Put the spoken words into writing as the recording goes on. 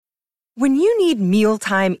When you need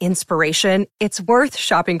mealtime inspiration, it's worth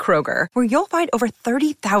shopping Kroger, where you'll find over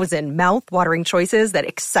 30,000 mouth-watering choices that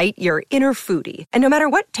excite your inner foodie. And no matter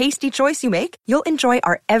what tasty choice you make, you'll enjoy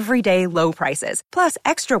our everyday low prices, plus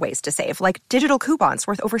extra ways to save, like digital coupons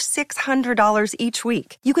worth over $600 each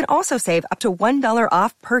week. You can also save up to $1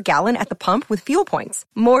 off per gallon at the pump with fuel points.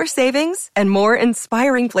 More savings and more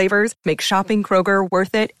inspiring flavors make shopping Kroger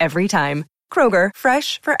worth it every time. Kroger,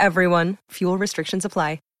 fresh for everyone. Fuel restrictions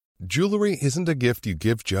apply. Jewelry isn't a gift you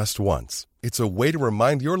give just once. It's a way to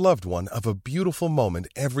remind your loved one of a beautiful moment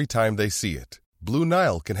every time they see it. Blue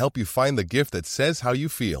Nile can help you find the gift that says how you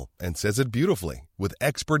feel and says it beautifully, with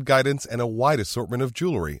expert guidance and a wide assortment of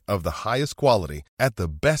jewelry of the highest quality at the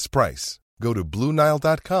best price. Go to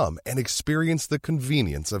BlueNile.com and experience the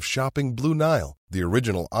convenience of shopping Blue Nile, the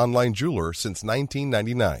original online jeweler since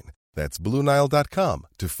 1999. That's BlueNile.com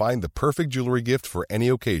to find the perfect jewelry gift for any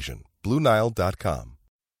occasion. BlueNile.com.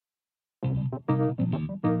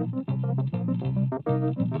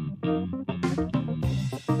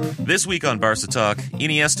 This week on Barca Talk,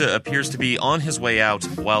 Iniesta appears to be on his way out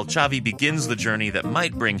while Xavi begins the journey that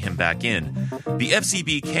might bring him back in. The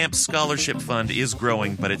FCB Camp Scholarship Fund is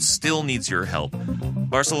growing, but it still needs your help.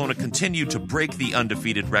 Barcelona continue to break the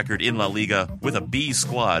undefeated record in La Liga with a B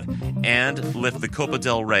squad and lift the Copa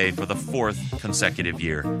del Rey for the 4th consecutive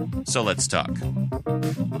year. So let's talk.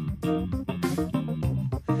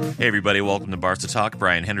 Hey everybody, welcome to Barca Talk.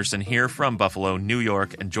 Brian Henderson here from Buffalo, New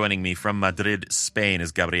York, and joining me from Madrid, Spain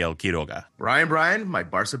is Gabriel Quiroga. Brian, my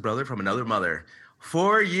Barca brother from another mother.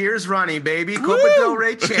 4 years running, baby. Copa del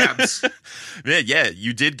Rey champs. Yeah,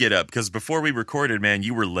 you did get up, because before we recorded, man,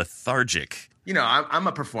 you were lethargic. You know, I'm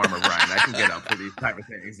a performer, Brian. I can get up for these type of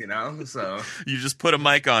things, you know? So you just put a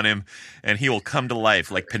mic on him, and he will come to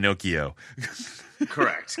life like Pinocchio.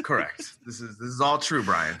 Correct. This is all true,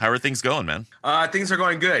 Brian. How are things going, man? Things are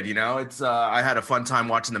going good. You know, it's I had a fun time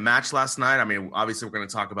watching the match last night. I mean, obviously we're going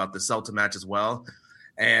to talk about the Celta match as well.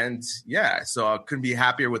 And yeah, so I couldn't be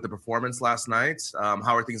happier with the performance last night.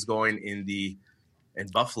 How are things going in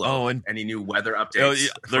Buffalo? Oh, and any new weather updates?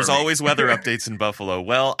 There's always weather updates in Buffalo.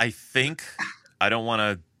 Well, I think, I don't want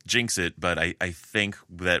to jinx it, but I think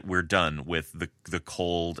that we're done with the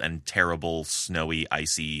cold and terrible, snowy,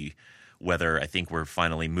 icy weather. I think we're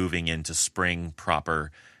finally moving into spring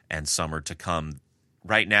proper and summer to come.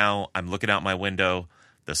 Right now, I'm looking out my window.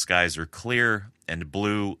 The skies are clear and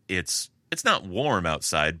blue. It's not warm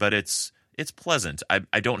outside, but it's pleasant.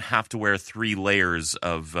 I don't have to wear 3 layers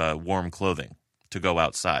of warm clothing to go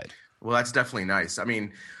outside. Well, that's definitely nice. I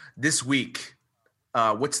mean, this week,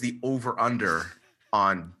 what's the over-under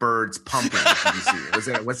on birds pumping? Did you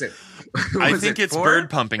see? Was it? I think it's 4? Bird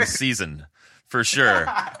pumping season. For sure.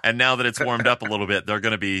 And now that it's warmed up a little bit, they're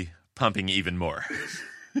going to be pumping even more.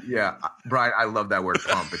 Yeah. Brian, I love that word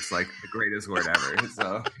pump. It's like the greatest word ever.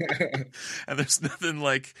 So. And there's nothing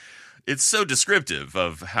like, it's so descriptive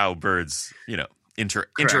of how birds, you know,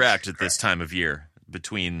 interact at this time of year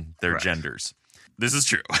between their genders. This is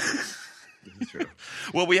true. This is true.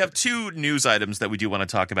 Well, we have 2 news items that we do want to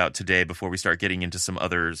talk about today before we start getting into some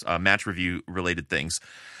others, match review related things.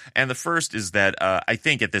 And the first is that I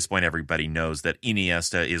think at this point everybody knows that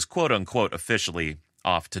Iniesta is quote unquote officially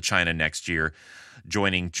off to China next year,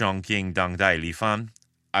 joining Chongqing Dangdai Lifan.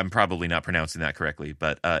 I'm probably not pronouncing that correctly,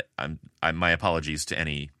 but my apologies to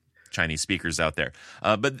any Chinese speakers out there.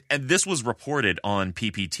 But this was reported on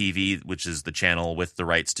PPTV, which is the channel with the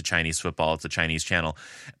rights to Chinese football. It's a Chinese channel.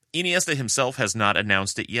 Iniesta himself has not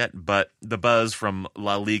announced it yet, but the buzz from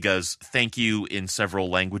La Liga's thank you in several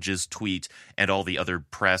languages tweet and all the other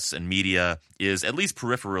press and media is at least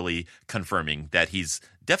peripherally confirming that he's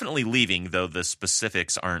definitely leaving, though the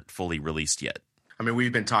specifics aren't fully released yet. I mean,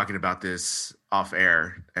 we've been talking about this off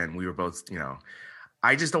air, and we were both, you know,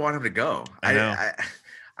 I just don't want him to go. I know.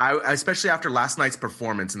 I especially after last night's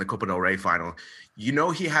performance in the Copa del Rey final, you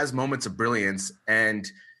know, he has moments of brilliance,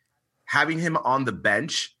 and having him on the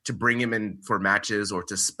bench to bring him in for matches or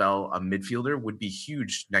to spell a midfielder would be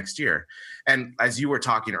huge next year. And as you were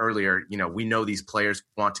talking earlier, you know, we know these players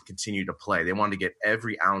want to continue to play. They want to get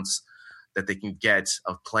every ounce that they can get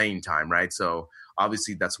of playing time, right? So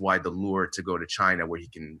obviously that's why the lure to go to China, where he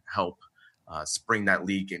can help spring that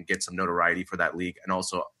league and get some notoriety for that league and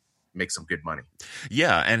also make some good money.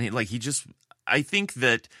 Yeah, and I think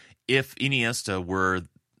that if Iniesta were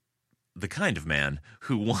the kind of man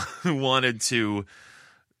who wanted to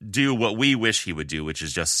do what we wish he would do, which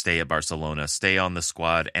is just stay at Barcelona, stay on the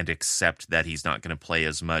squad, and accept that he's not going to play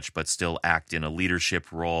as much, but still act in a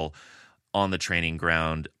leadership role on the training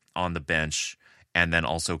ground, on the bench, and then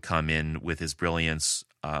also come in with his brilliance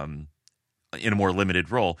in a more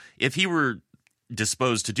limited role. If he were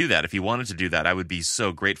disposed to do that, if he wanted to do that, I would be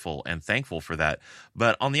so grateful and thankful for that.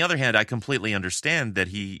 But on the other hand, I completely understand that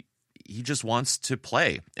he just wants to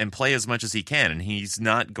play and play as much as he can, and he's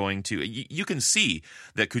not going to. You can see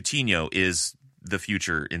that Coutinho is the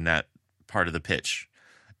future in that part of the pitch,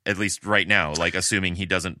 at least right now, like assuming he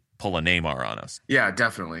doesn't pull a Neymar on us. Yeah,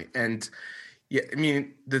 definitely. And yeah, I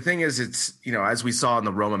mean, the thing is, it's, as we saw in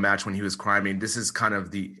the Roma match when he was crying, this is kind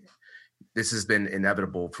of this has been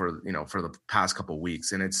inevitable for the past couple of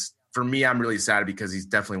weeks. And it's, for me, I'm really sad because he's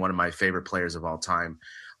definitely one of my favorite players of all time.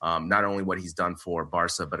 Not only what he's done for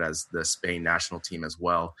Barca, but as the Spain national team as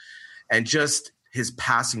well. And just his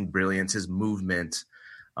passing brilliance, his movement,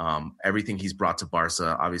 everything he's brought to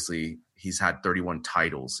Barca. Obviously, he's had 31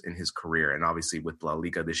 titles in his career. And obviously with La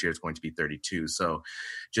Liga this year, it's going to be 32. So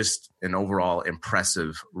just an overall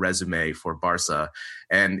impressive resume for Barca.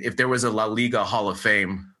 And if there was a La Liga Hall of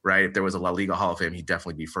Fame, right? If there was a La Liga Hall of Fame, he'd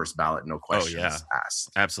definitely be first ballot, no questions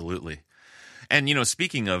asked. Absolutely. And,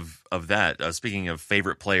 speaking of that, speaking of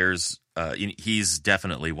favorite players, he's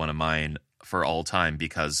definitely one of mine for all time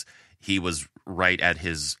because he was right at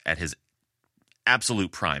his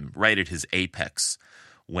absolute prime, right at his apex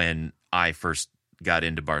when I first got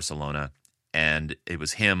into Barcelona. And it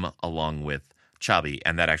was him along with Xavi.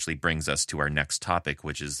 And that actually brings us to our next topic,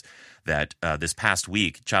 which is that this past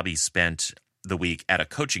week, Xavi spent the week at a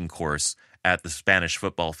coaching course at the Spanish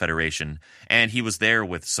Football Federation, and he was there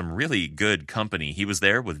with some really good company. He was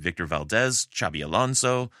there with Victor Valdez, Xabi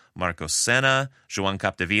Alonso, Marcos Senna, Joan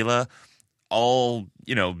Capdevila, all,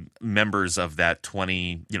 members of that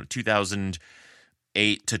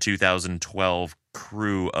 2008 to 2012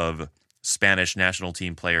 crew of Spanish national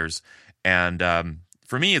team players. And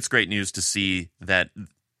for me, it's great news to see that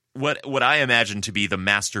what I imagine to be the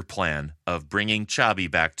master plan of bringing Xavi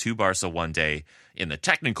back to Barca one day in the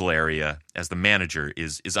technical area as the manager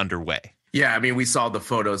is underway. Yeah, I mean, we saw the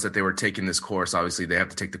photos that they were taking this course. Obviously, they have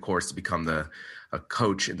to take the course to become a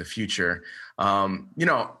coach in the future.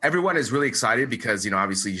 Everyone is really excited because,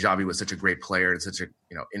 obviously Xavi was such a great player and such a,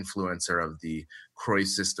 influencer of the Cruyff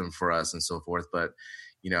system for us and so forth. But,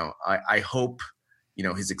 I hope,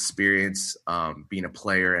 his experience being a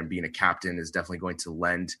player and being a captain is definitely going to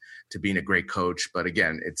lend to being a great coach. But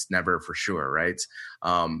again, it's never for sure, right?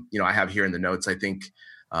 I have here in the notes, I think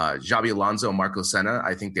Xabi Alonso and Marco Senna,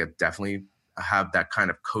 I think they definitely have that kind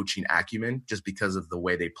of coaching acumen just because of the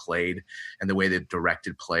way they played and the way they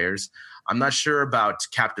directed players. I'm not sure about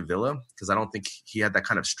Capdevila because I don't think he had that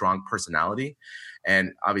kind of strong personality.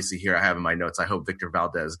 And obviously here I have in my notes, I hope Victor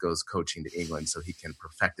Valdez goes coaching to England so he can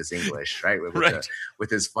perfect his English, right?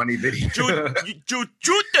 With his funny video. Shoot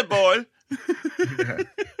the ball.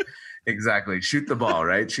 Exactly. Shoot the ball,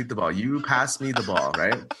 right? Shoot the ball. You pass me the ball,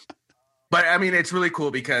 right? But I mean, it's really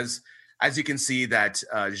cool because as you can see that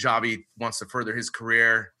Xavi wants to further his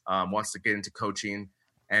career, wants to get into coaching.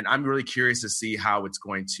 And I'm really curious to see how it's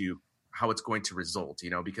going to result,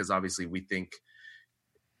 because obviously we think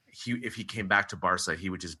if he came back to Barca, he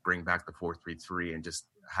would just bring back the 4-3-3 and just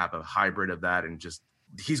have a hybrid of that. And just,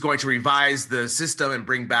 he's going to revise the system and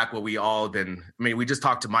bring back what we all have been. I mean, we just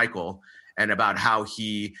talked to Michael and about how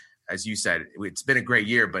he, as you said, it's been a great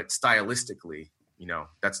year, but stylistically,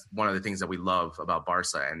 that's one of the things that we love about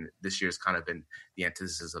Barca. And this year's kind of been the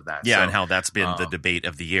antithesis of that. Yeah. And how that's been the debate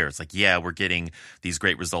of the year. It's like, yeah, we're getting these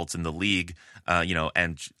great results in the league,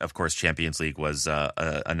 and of course, Champions League was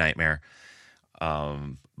a nightmare.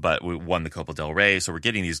 But we won the Copa del Rey, so we're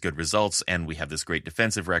getting these good results, and we have this great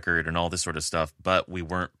defensive record and all this sort of stuff, but we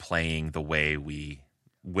weren't playing the way the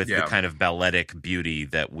kind of balletic beauty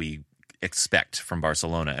that we expect from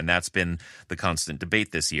Barcelona, and that's been the constant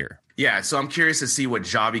debate this year. Yeah, so I'm curious to see what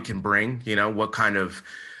Xavi can bring, what kind of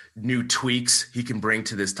new tweaks he can bring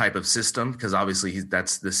to this type of system, because obviously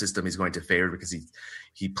that's the system he's going to favor because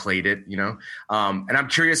he played it, and I'm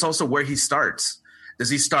curious also where he starts. Does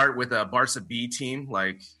he start with a Barca B team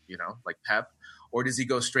like Pep, or does he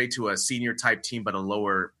go straight to a senior type team but a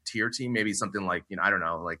lower tier team, maybe something like I don't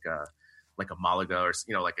know, like a Malaga or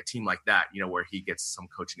like a team like that, where he gets some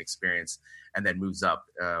coaching experience and then moves up,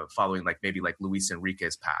 following maybe Luis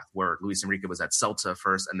Enrique's path, where Luis Enrique was at Celta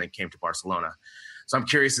first and then came to Barcelona. So I'm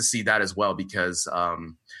curious to see that as well because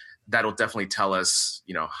that'll definitely tell us,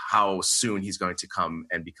 how soon he's going to come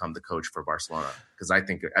and become the coach for Barcelona, because I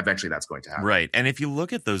think eventually that's going to happen. Right. And if you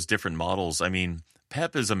look at those different models, I mean,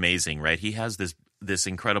 Pep is amazing, right? He has this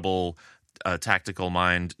incredible tactical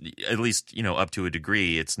mind, at least, up to a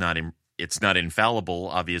degree. It's not infallible,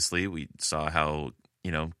 obviously. We saw how,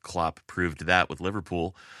 Klopp proved that with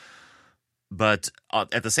Liverpool. But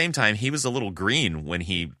at the same time, he was a little green when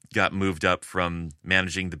he got moved up from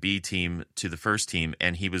managing the B team to the first team,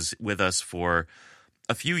 and he was with us for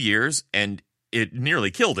a few years, and it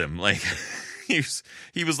nearly killed him. Like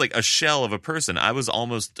he was like a shell of a person. I was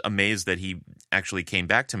almost amazed that he actually came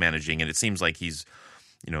back to managing, and it seems like he's,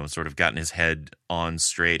 sort of gotten his head on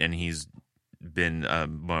straight, and he's been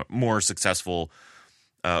more successful,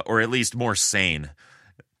 or at least more sane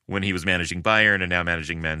when he was managing Bayern and now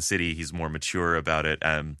managing Man City. He's more mature about it.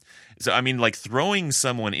 So, I mean, like throwing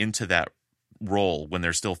someone into that role when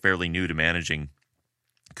they're still fairly new to managing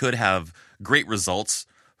could have great results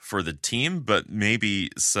for the team, but maybe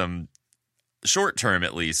some short-term,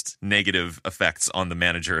 at least, negative effects on the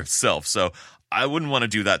manager himself. So I wouldn't want to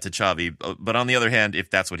do that to Xavi. But on the other hand, if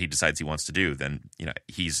that's what he decides he wants to do, then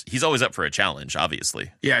he's always up for a challenge,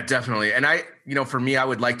 obviously. Yeah, definitely. And for me, I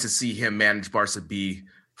would like to see him manage Barca B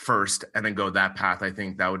first and then go that path. I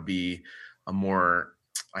think that would be a more,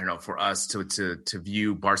 for us to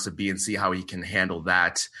view Barca B and see how he can handle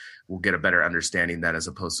that. We'll get a better understanding that as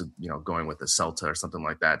opposed to, going with the Celta or something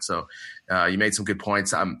like that. So you made some good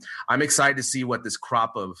points. I'm excited to see what this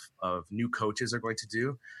crop of new coaches are going to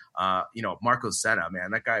do. Marco Senna,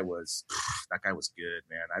 man, that guy was good,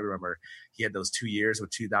 man. I remember he had those 2 years with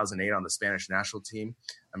 2008 on the Spanish national team.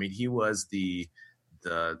 I mean, he was he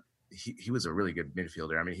was a really good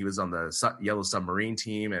midfielder. I mean, he was on the Yellow Submarine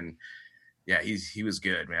team, and yeah, he was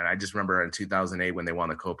good, man. I just remember in 2008 when they won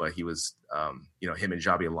the Copa, he was, him and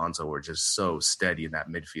Xabi Alonso were just so steady in that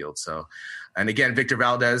midfield. So, and again, Victor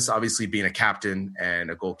Valdez, obviously being a captain and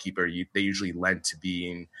a goalkeeper, they usually lend to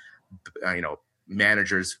being,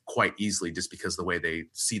 managers quite easily just because the way they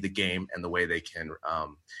see the game and the way they can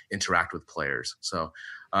interact with players. So,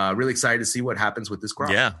 really excited to see what happens with this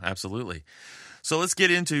crowd. Yeah, absolutely. So let's get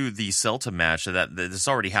into the Celta match. That this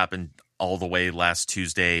already happened all the way last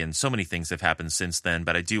Tuesday, and so many things have happened since then,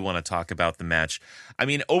 but I do want to talk about the match. I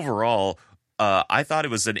mean, overall, I thought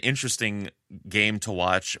it was an interesting game to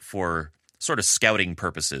watch for sort of scouting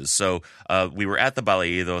purposes. So we were at the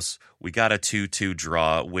Balaidos. We got a 2-2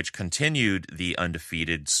 draw, which continued the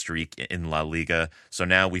undefeated streak in La Liga. So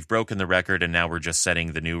now we've broken the record, and now we're just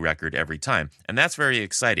setting the new record every time. And that's very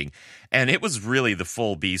exciting. And it was really the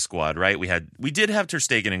full B squad, right? We did have Ter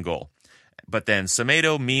Stegen in goal, but then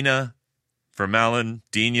Semedo, Mina, Vermaelen,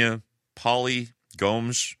 Digne, Pauly,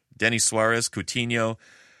 Gomes, Denis Suarez, Coutinho,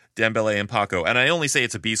 Dembele, and Paco. And I only say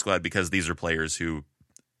it's a B squad because these are players who,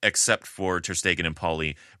 except for Ter Stegen and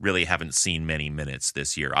Pauly, really haven't seen many minutes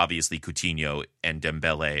this year. Obviously, Coutinho and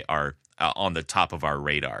Dembele are on the top of our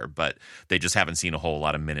radar, but they just haven't seen a whole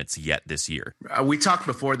lot of minutes yet this year. We talked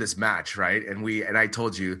before this match, right? And I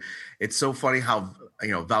told you, it's so funny how,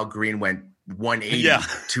 Val Green went 180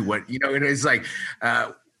 to what, and it's like,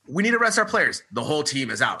 we need to rest our players. The whole team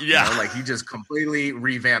is out. Yeah. He just completely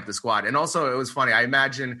revamped the squad. And also it was funny. I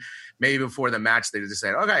imagine maybe before the match, they just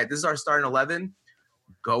said, okay, this is our starting 11.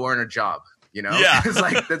 Go earn a job. Yeah. It's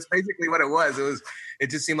like, that's basically what it was. It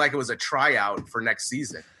just seemed like it was a tryout for next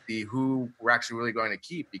season. Who we're actually really going to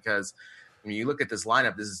keep, because when you look at this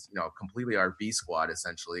lineup, this is, completely our B squad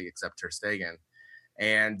essentially, except Ter Stegen.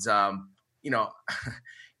 And,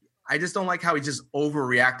 I just don't like how he just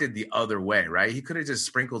overreacted the other way, right? He could have just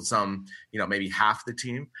sprinkled some, maybe half the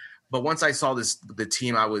team. But once I saw the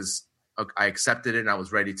team, I accepted it, and I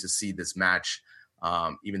was ready to see this match,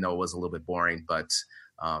 even though it was a little bit boring. But,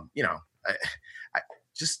 I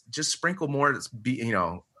just sprinkle more,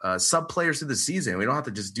 sub players through the season. We don't have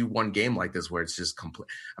to just do one game like this where it's just complete.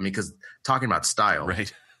 I mean, because talking about style,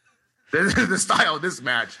 right? The style of this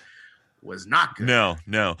match was not good.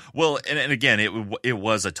 No. Well, and again, it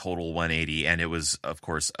was a total 180, and it was, of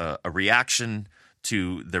course, a reaction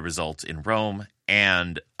to the result in Rome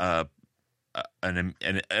and an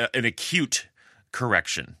acute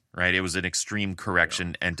correction, right? It was an extreme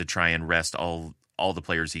correction, and to try and rest all the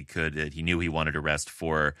players he could that he knew he wanted to rest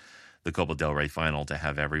for the Copa del Rey final, to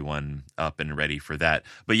have everyone up and ready for that.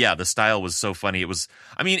 But yeah, the style was so funny. It was,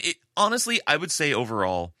 honestly, I would say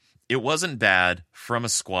overall, it wasn't bad from a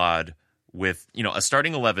squad with, a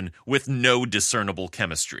starting 11 with no discernible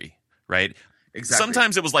chemistry, right? Exactly.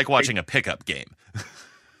 Sometimes it was like watching a pickup game.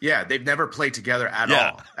 Yeah, they've never played together at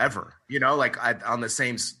all, ever, on the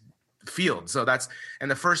same field. So and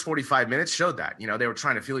the first 45 minutes showed that, they were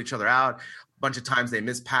trying to feel each other out. A bunch of times they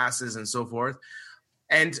missed passes and so forth.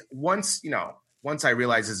 And once I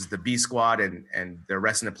realized this is the B squad and they're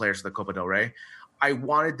resting the players for the Copa del Rey, I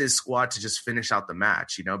wanted this squad to just finish out the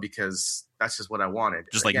match, because that's just what I wanted.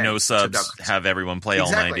 Just again, no subs, have everyone play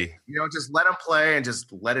all 90. Just let them play and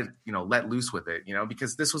just let it, let loose with it,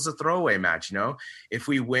 because this was a throwaway match, If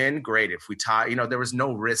we win, great. If we tie, there was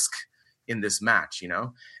no risk in this match,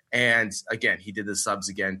 And again, he did the subs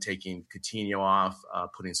again, taking Coutinho off,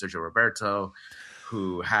 putting Sergio Roberto,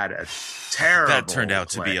 who had a terrible That turned out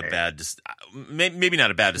play. to be a bad, maybe not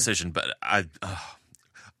a bad decision, but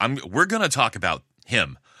we're going to talk about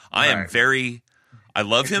him. I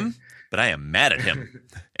love him, but I am mad at him,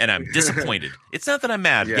 and I'm disappointed. It's not that I'm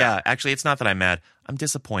mad. Yeah, actually, it's not that I'm mad. I'm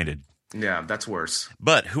disappointed. Yeah, that's worse.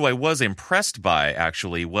 But who I was impressed by,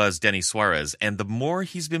 actually, was Denis Suarez. And the more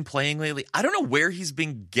he's been playing lately, I don't know where he's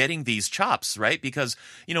been getting these chops, right? Because,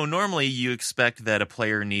 normally you expect that a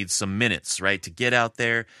player needs some minutes, right? To get out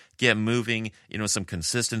there, get moving, some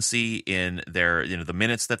consistency in their, the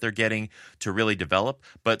minutes that they're getting to really develop.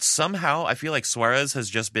 But somehow I feel like Suarez has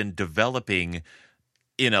just been developing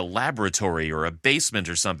in a laboratory or a basement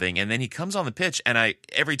or something, and then he comes on the pitch, and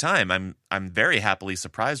every time I'm very happily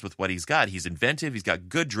surprised with what he's got. He's inventive, he's got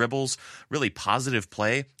good dribbles, really positive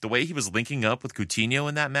play. The way he was linking up with Coutinho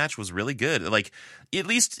in that match was really good. Like, at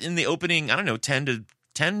least in the opening, 10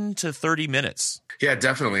 to 30 minutes. Yeah,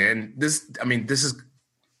 definitely. And this is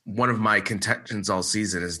one of my contentions all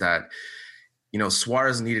season is that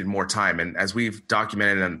Suarez needed more time, and as we've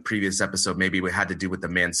documented on a previous episode, maybe it had to do with the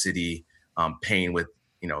Man City pain with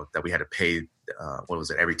that we had to pay,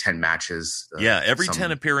 every 10 matches? Every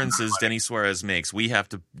 10 appearances Denis Suarez makes, we have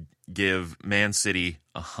to give Man City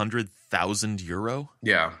 €100,000.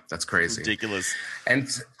 Yeah, that's crazy. Ridiculous. And,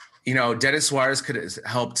 Denis Suarez could have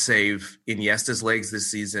helped save Iniesta's legs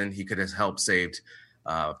this season. He could have helped saved,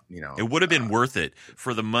 It would have been worth it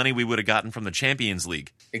for the money we would have gotten from the Champions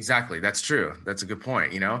League. Exactly. That's true. That's a good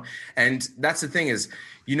point, And that's the thing is,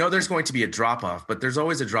 there's going to be a drop-off, but there's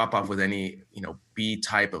always a drop-off with any, B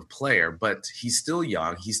type of player. But he's still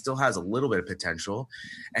young. He still has a little bit of potential,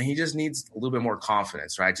 and he just needs a little bit more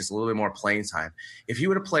confidence, right? Just a little bit more playing time. If he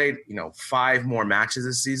would have played, 5 more matches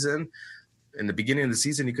this season, in the beginning of the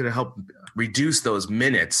season, he could have helped reduce those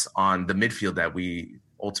minutes on the midfield that we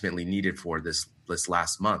ultimately needed for this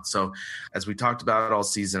last month. So as we talked about all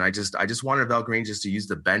season, I just wanted Valgrind just to use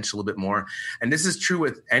the bench a little bit more. And this is true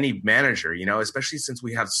with any manager, especially since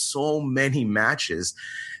we have so many matches.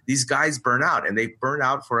 These guys burn out, and they burn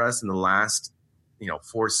out for us in the last,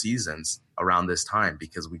 4 seasons around this time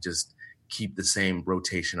because we just keep the same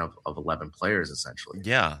rotation of 11 players essentially.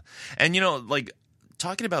 Yeah. And,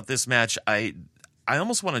 talking about this match, I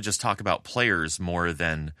almost want to just talk about players more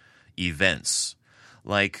than events.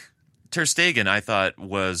 Like, Ter Stegen, I thought,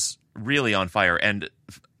 was really on fire. And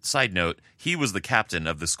side note, he was the captain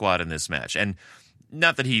of the squad in this match. And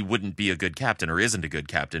not that he wouldn't be a good captain or isn't a good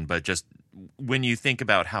captain, but just when you think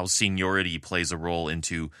about how seniority plays a role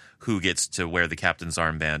into who gets to wear the captain's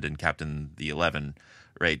armband and captain the 11,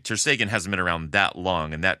 right? Ter Stegen hasn't been around that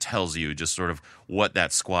long, and that tells you just sort of what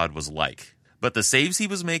that squad was like. But the saves he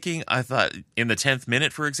was making, I thought, in the 10th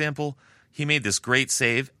minute, for example, he made this great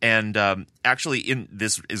save, and actually,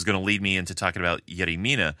 this is going to lead me into talking about Yerry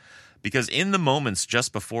Mina, because in the moments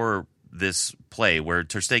just before this play where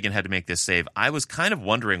Ter Stegen had to make this save, I was kind of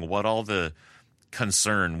wondering what all the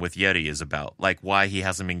concern with Yerry is about, like why he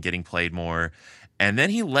hasn't been getting played more. And then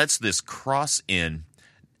he lets this cross in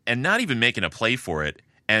and not even making a play for it,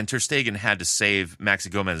 and Ter Stegen had to save Maxi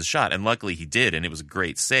Gomez's shot, and luckily he did, and it was a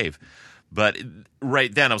great save. But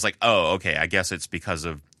right then I was like, oh, okay, I guess it's because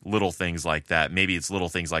of little things like that. Maybe it's little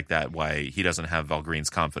things like that why he doesn't have Valgrind's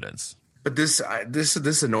confidence. But this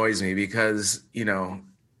annoys me because,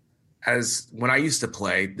 as when I used to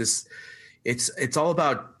play, it's all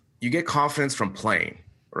about you get confidence from playing,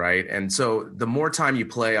 right? And so the more time you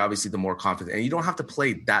play, obviously the more confident. And you don't have to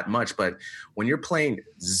play that much, but when you're playing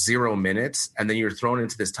 0 minutes and then you're thrown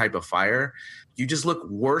into this type of fire, you just look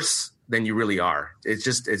worse than you really are. It's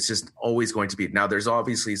just always going to be. Now, there's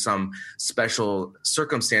obviously some special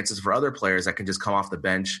circumstances for other players that can just come off the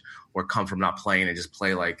bench or come from not playing and just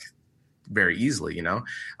play like very easily,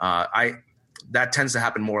 that tends to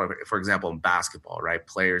happen more, for example, in basketball, right?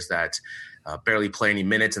 Players that barely play any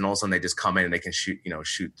minutes and all of a sudden they just come in and they can shoot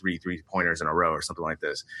 3-pointers in a row or something like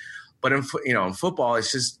this. But in football,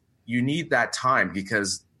 it's just, you need that time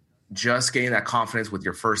because just getting that confidence with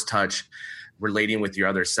your first touch, relating with your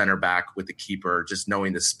other center back, with the keeper, just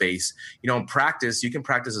knowing the space. In practice, you can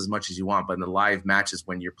practice as much as you want, but in the live matches,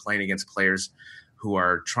 when you're playing against players who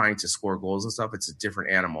are trying to score goals and stuff, it's a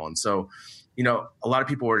different animal. And so, a lot of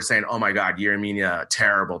people were saying, oh my God, Yerry Mina,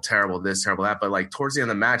 terrible this, terrible that. But like towards the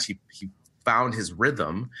end of the match, he found his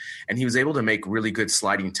rhythm and he was able to make really good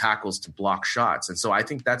sliding tackles to block shots. And so I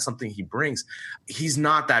think that's something he brings. He's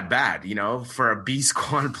not that bad, for a B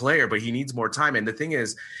squad player, but he needs more time. And the thing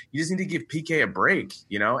is, you just need to give PK a break,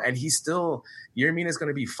 and he's still, Yerry Mina is going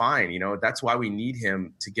to be fine. That's why we need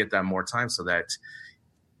him to get that more time so that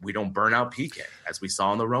we don't burn out PK as we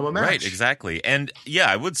saw in the Roma match. Right, exactly. And yeah,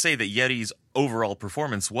 I would say that Yeti's overall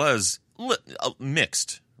performance was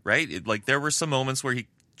mixed, right? Like there were some moments where he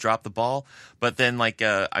dropped the ball, but then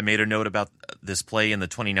I made a note about this play in the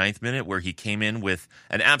 29th minute where he came in with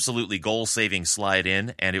an absolutely goal-saving slide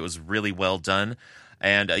in, and it was really well done.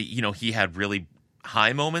 And he had really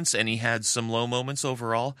high moments and he had some low moments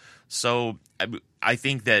overall. So I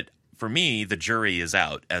think that for me, the jury is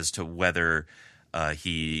out as to whether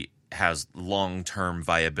he has long-term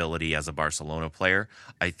viability as a Barcelona player.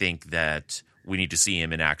 I think that we need to see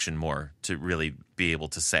him in action more to really be able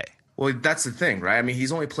to say. Well, that's the thing, right? I mean,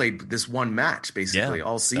 he's only played this one match basically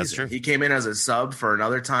all season. That's true. He came in as a sub for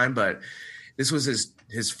another time, but this was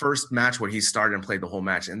his first match where he started and played the whole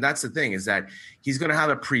match. And that's the thing, is that he's going to have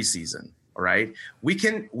a preseason. All right. We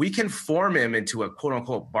can form him into a quote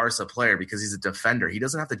unquote Barca player because he's a defender. He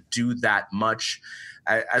doesn't have to do that much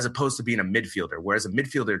as opposed to being a midfielder. Whereas a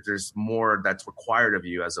midfielder, there's more that's required of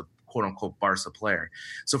you as a quote unquote Barca player.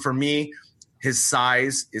 So for me, his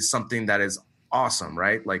size is something that is awesome,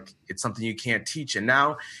 right? Like it's something you can't teach. And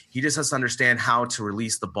now he just has to understand how to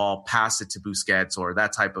release the ball, pass it to Busquets or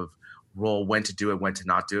that type of role, when to do it, when to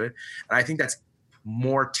not do it. And I think that's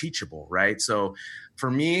more teachable, right? So for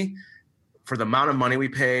me, for the amount of money we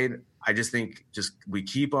paid, I just think we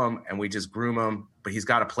keep him and we just groom him, but he's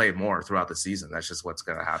got to play more throughout the season. That's just what's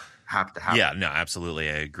going to have to happen. Yeah, no, absolutely.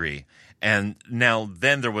 I agree. And now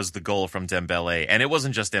then there was the goal from Dembele, and it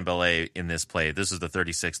wasn't just Dembele in this play. This is the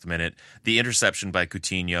 36th minute. The interception by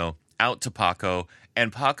Coutinho out to Paco,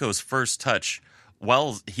 and Paco's first touch,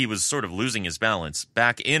 while he was sort of losing his balance,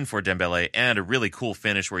 back in for Dembele, and a really cool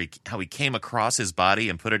finish where how he came across his body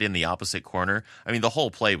and put it in the opposite corner. I mean, the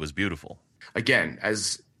whole play was beautiful. Again,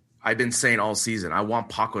 as I've been saying all season, I want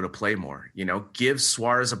Paco to play more. Give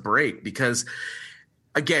Suarez a break because,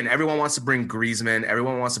 again, everyone wants to bring Griezmann.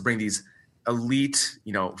 Everyone wants to bring these elite,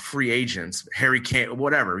 free agents, Harry Kane,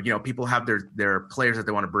 whatever. People have their players that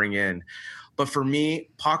they want to bring in. But for me,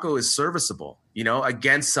 Paco is serviceable,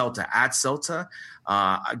 against Celta, at Celta,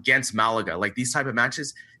 against Malaga, like these type of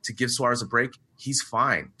matches, to give Suarez a break, he's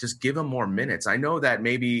fine. Just give him more minutes. I know that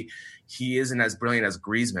maybe he isn't as brilliant as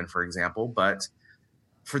Griezmann, for example, but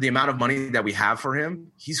for the amount of money that we have for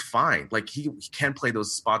him, he's fine. Like he can play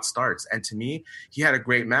those spot starts. And to me, he had a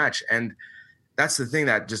great match. And that's the thing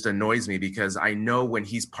that just annoys me because I know when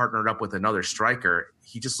he's partnered up with another striker,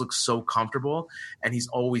 he just looks so comfortable and he's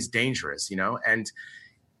always dangerous, And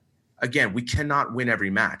again, we cannot win every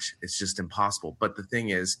match. It's just impossible. But the thing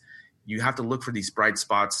is, you have to look for these bright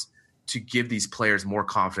spots to give these players more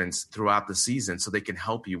confidence throughout the season so they can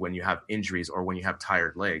help you when you have injuries or when you have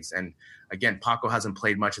tired legs. And again, Paco hasn't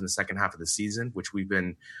played much in the second half of the season, which we've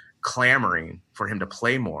been clamoring for him to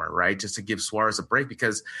play more, right? Just to give Suarez a break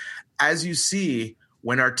because as you see,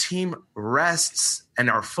 when our team rests and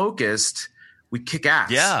are focused, we kick ass.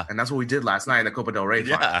 Yeah. And that's what we did last night in the Copa del Rey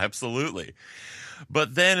final. Yeah, absolutely.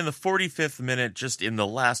 But then in the 45th minute, just in the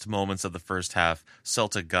last moments of the first half,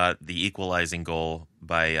 Celta got the equalizing goal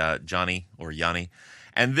by Johnny or Yanni.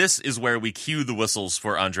 And this is where we cue the whistles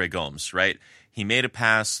for Andre Gomes, right? He made a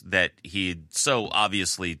pass that he'd so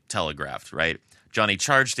obviously telegraphed, right? Johnny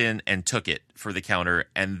charged in and took it for the counter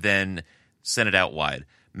and then sent it out wide.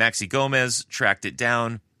 Maxi Gomez tracked it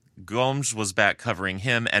down. Gomes was back covering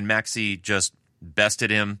him, and Maxi just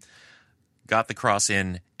bested him, got the cross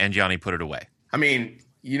in, and Johnny put it away. I mean,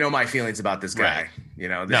 my feelings about this guy.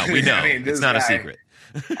 Right. No, we know. It's not a secret.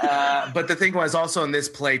 But the thing was also in this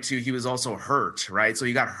play, too, he was also hurt, right? So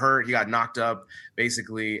he got hurt. He got knocked up,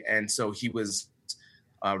 basically. And so he was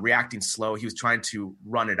reacting slow. He was trying to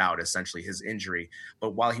run it out, essentially, his injury.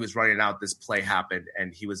 But while he was running it out, this play happened,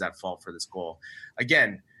 and he was at fault for this goal.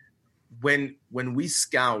 Again, when we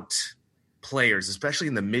scout players, especially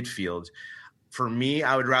in the midfield, for me,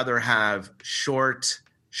 I would rather have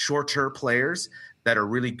shorter players that are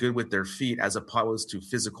really good with their feet as opposed to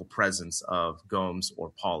physical presence of Gomes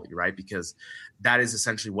or Pauly, right? Because that is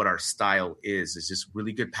essentially what our style is just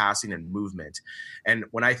really good passing and movement. And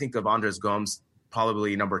when I think of Andres Gomes,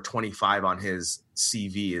 probably number 25 on his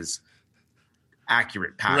CV is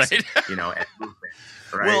accurate passing, right. And movement,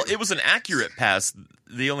 right? Well, it was an accurate pass.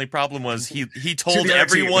 The only problem was he told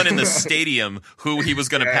everyone in the stadium who he was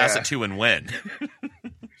going to pass it to and when.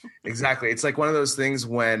 Exactly. It's like one of those things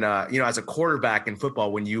when, as a quarterback in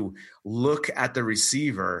football, when you look at the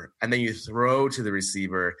receiver and then you throw to the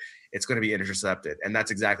receiver, it's going to be intercepted. And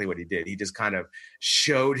that's exactly what he did. He just kind of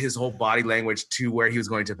showed his whole body language to where he was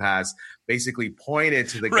going to pass, basically pointed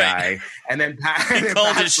to the guy, and then he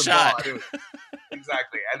called his shot.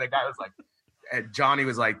 Exactly. And the guy was like, and Johnny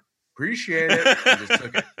was like, appreciate it. And just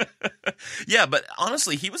took it. Yeah, but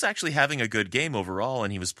honestly, he was actually having a good game overall,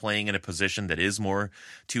 and he was playing in a position that is more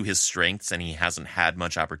to his strengths, and he hasn't had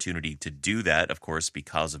much opportunity to do that, of course,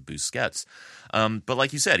 because of Busquets. But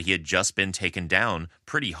like you said, he had just been taken down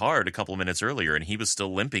pretty hard a couple of minutes earlier, and he was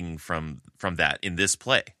still limping from that in this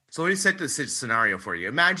play. So let me set this scenario for you.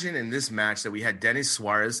 Imagine in this match that we had Denis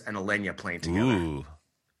Suarez and Alenia playing together. Ooh.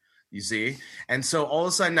 You see? And so all of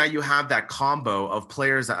a sudden now you have that combo of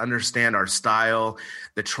players that understand our style,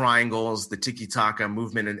 the triangles, the tiki-taka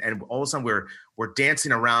movement, and all of a sudden we're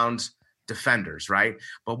dancing around defenders, right?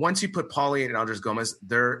 But once you put Pauly and Andres Gomez,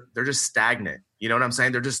 they're just stagnant. You know what I'm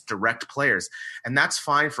saying? They're just direct players. And that's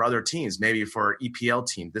fine for other teams, maybe for EPL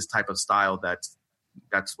team, this type of style that's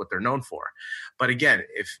what they're known for. But again,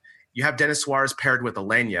 if you have Denis Suarez paired with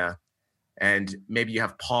Alenia, and maybe you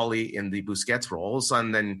have Pauly in the Busquets role, all of a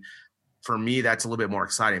sudden then for me, that's a little bit more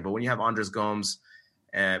exciting. But when you have Andres Gomes,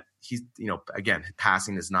 he's, again,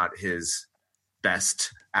 passing is not his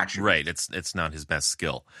best attribute. Right. It's not his best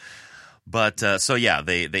skill. But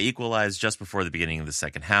they equalized just before the beginning of the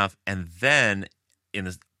second half. And then in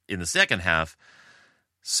the second half,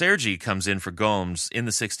 Sergi comes in for Gomes in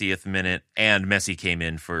the 60th minute, and Messi came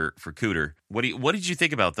in for Cooter. What did you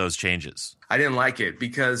think about those changes? I didn't like it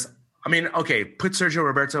because, put Sergio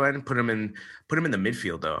Roberto in, put him in the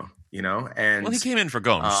midfield though, and he came in for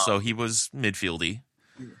Gomes, so he was midfieldy.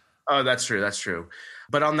 Oh, that's true.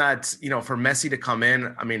 But on that, for Messi to come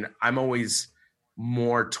in, I'm always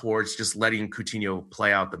more towards just letting Coutinho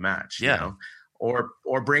play out the match, or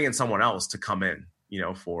bring in someone else to come in,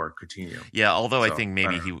 for Coutinho. Yeah, although I think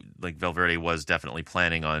maybe Valverde was definitely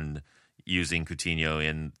planning on using Coutinho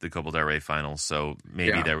in the Copa del Rey final, so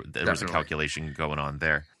maybe there was a calculation going on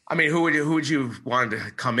there. Who would you want to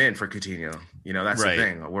come in for Coutinho? That's right. The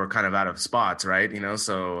thing. We're kind of out of spots, right?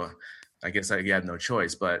 So I guess you had no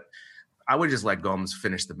choice, but I would just let Gomes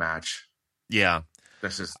finish the match. Yeah.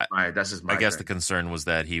 That's just my I guess thing. The concern was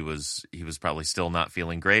that he was probably still not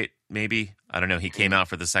feeling great, maybe. I don't know. He came out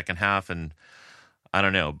for the second half, and I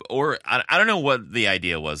don't know. Or I don't know what the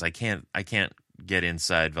idea was. I can't get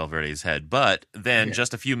inside Valverde's head. But then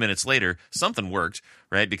just a few minutes later, something worked,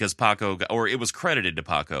 right? Because it was credited to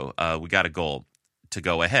Paco. We got a goal to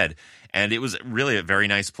go ahead. And it was really a very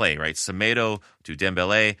nice play, right? Semedo to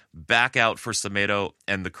Dembele, back out for Semedo,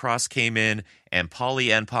 and the cross came in, and Pauly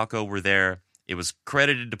and Paco were there. It was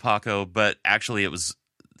credited to Paco, but actually it was,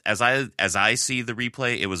 as I see the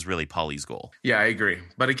replay, it was really Pauly's goal. Yeah, I agree.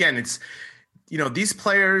 But again, it's, these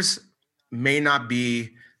players may not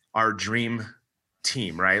be our dream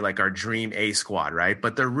team, right? Like our dream A squad, right?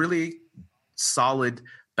 But they're really solid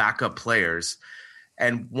backup players.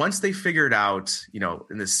 And once they figured out, in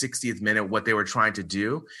the 60th minute, what they were trying to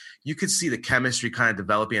do, you could see the chemistry kind of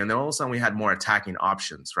developing. And then all of a sudden we had more attacking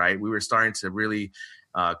options, right? We were starting to really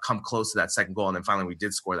come close to that second goal. And then finally we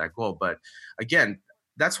did score that goal. But again,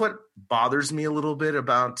 that's what bothers me a little bit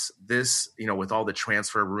about this, with all the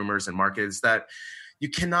transfer rumors and markets, that you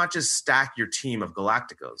cannot just stack your team of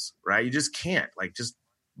Galacticos, right? You just can't, just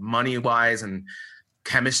money-wise and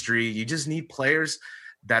chemistry. You just need players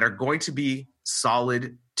that are going to be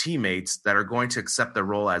solid teammates that are going to accept their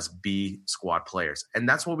role as B squad players. And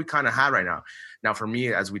that's what we kind of had right now. Now, for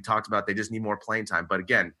me, as we talked about, they just need more playing time. But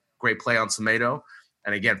again, great play on Semedo.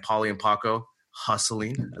 And again, Pauly and Paco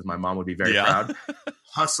hustling, as my mom would be very proud,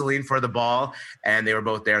 hustling for the ball. And they were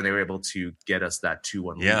both there, and they were able to get us that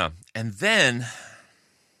 2-1 lead. Yeah. And then,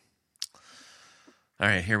 all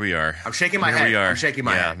right, here we are. I'm shaking my head. I'm shaking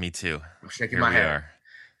my head. Yeah, me too. I'm shaking my head. Are.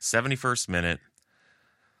 71st minute.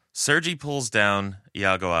 Sergi pulls down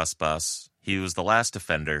Iago Aspas. He was the last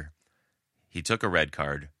defender. He took a red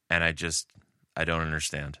card, and I don't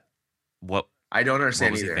understand. I don't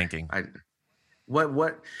understand what was either. He thinking?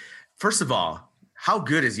 What? First of all, how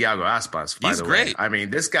good is Iago Aspas? By the way,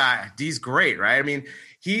 this guy, he's great, right?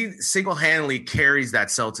 He single-handedly carries that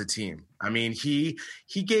Celta team.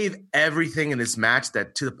 He gave everything in this match,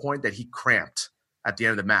 that to the point that he cramped at the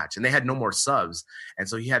end of the match, and they had no more subs, and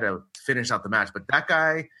so he had to finish out the match. But that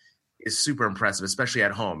guy is super impressive, especially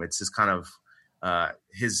at home. It's just kind of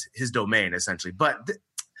his domain, essentially. But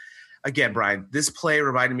again, Brian, this play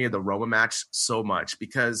reminded me of the Roma match so much,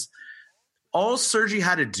 because all Sergi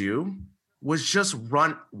had to do was just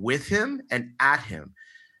run with him and at him.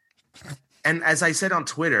 And as I said on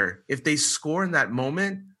Twitter, if they score in that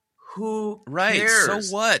moment, who cares?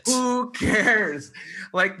 So what? Who cares?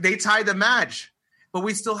 They tied the match, but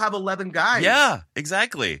we still have 11 guys. Yeah,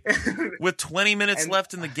 exactly. With 20 minutes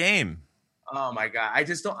left in the game. Oh my God. I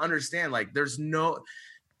just don't understand. There's no,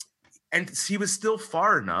 and he was still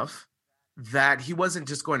far enough that he wasn't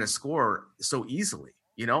just going to score so easily.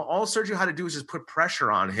 All Sergio had to do was just put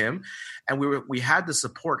pressure on him, and we had the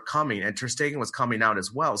support coming, and Ter Stegen was coming out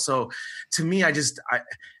as well. So to me,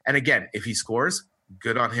 and again, if he scores,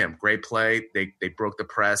 good on him. Great play. They broke the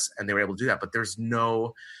press and they were able to do that. But there's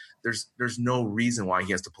no reason why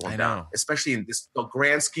he has to pull him down, especially in the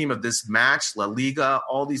grand scheme of this match, La Liga,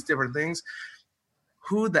 all these different things.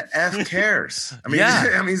 Who the F cares? I mean,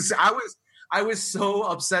 I was so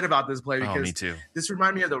upset about this play because me too. This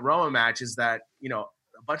reminded me of the Roma match. Is that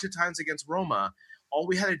a bunch of times against Roma, all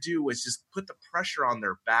we had to do was just put the pressure on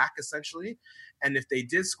their back, essentially. And if they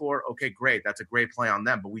did score, okay, great. That's a great play on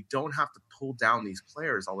them. But we don't have to pull down these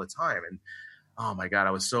players all the time. And, oh, my God,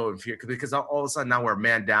 I was so infuriated because all of a sudden now we're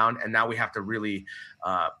man down, and now we have to really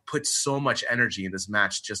put so much energy in this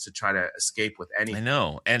match just to try to escape with anything. I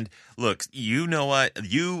know. And, look, you know what?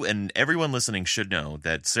 You and everyone listening should know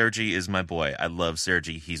that Sergi is my boy. I love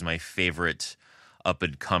Sergi. He's my favorite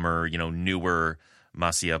up-and-comer, newer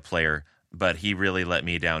Masia player, but he really let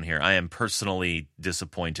me down here. I am personally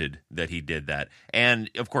disappointed that he did that. And,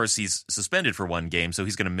 of course, he's suspended for one game, so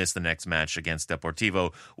he's going to miss the next match against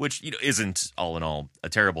Deportivo, which isn't all in all a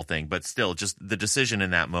terrible thing, but still, just the decision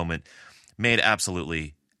in that moment made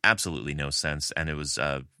absolutely no sense, and it was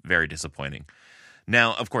very disappointing.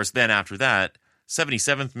 Now, of course, then after that,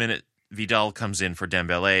 77th minute, Vidal comes in for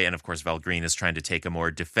Dembele, and, of course, Valgreen is trying to take a more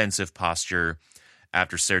defensive posture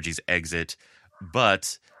after Sergi's exit.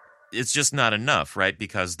 But it's just not enough, right?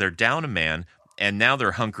 Because they're down a man, and now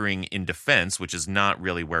they're hunkering in defense, which is not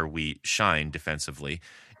really where we shine defensively.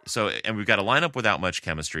 So, and we've got a lineup without much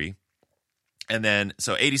chemistry. And then,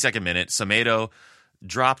 82nd minute, Semedo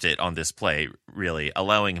dropped it on this play, really,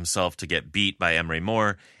 allowing himself to get beat by Emre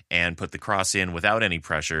Mor and put the cross in without any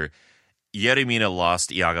pressure. Yeremina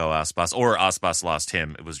lost Iago Aspas, or Aspas lost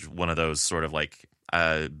him. It was one of those sort of like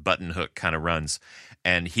button hook kind of runs.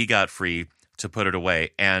 And he got free to put it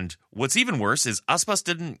away. And what's even worse is Aspas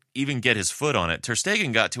didn't even get his foot on it. Ter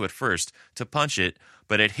Stegen got to it first to punch it,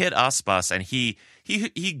 but it hit Aspas, and he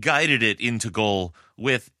guided it into goal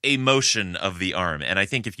with a motion of the arm. And I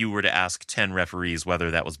think if you were to ask 10 referees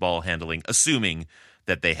whether that was ball handling, assuming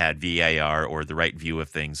that they had VAR or the right view of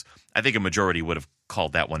things, I think a majority would have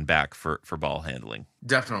called that one back for ball handling.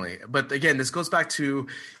 Definitely. But again, this goes back to,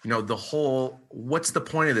 the whole, what's the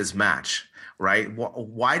point of this match? Right?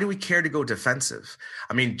 Why do we care to go defensive?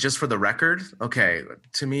 I mean, just for the record, okay.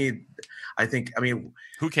 To me,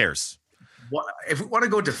 who cares? If we want to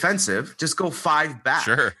go defensive, just go 5 back.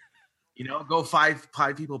 Sure. Go five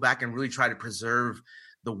people back and really try to preserve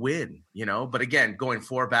the win. But again, going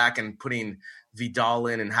 4 back and putting Vidal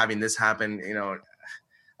in and having this happen,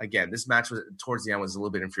 again, this match was towards the end was a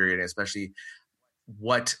little bit infuriating, especially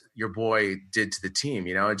what your boy did to the team.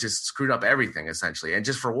 It just screwed up everything essentially. And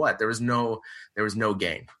just for what? There was no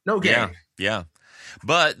gain. No gain. Yeah.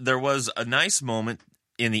 But there was a nice moment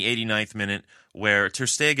in the 89th minute where Ter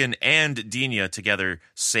Stegen and Digne together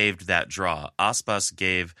saved that draw. Aspas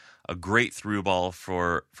gave a great through ball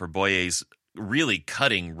for Boye's really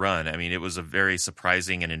cutting run. I mean, it was a very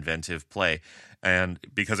surprising and inventive play, and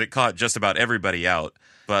because it caught just about everybody out.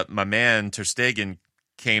 But my man Ter Stegen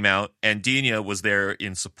came out, and Digne was there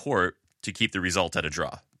in support to keep the result at a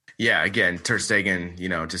draw. Yeah, again, Ter Stegen,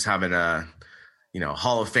 just having a,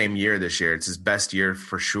 Hall of Fame year this year. It's his best year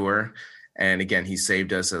for sure. And again, he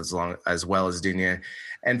saved us as well as Digne.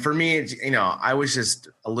 And for me, I was just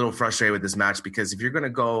a little frustrated with this match because if you're going to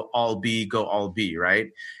go all B,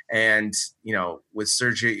 right? And, with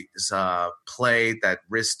Sergi's play that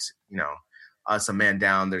risked, us a man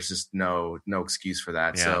down, there's just no excuse for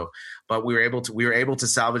that. Yeah. So, but we were able to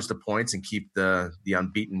salvage the points and keep the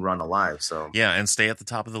unbeaten run alive. So yeah, and stay at the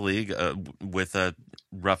top of the league with a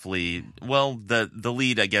roughly, well, the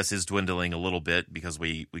lead I guess is dwindling a little bit because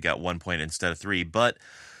we got 1 point instead of 3, but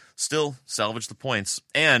still salvage the points.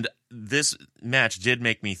 And this match did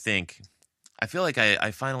make me think. I feel like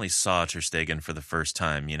I finally saw Ter Stegen for the first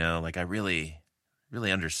time. Like I really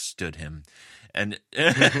understood him. And,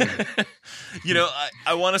 I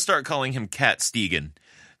want to start calling him Cat Stegen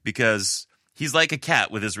because he's like a cat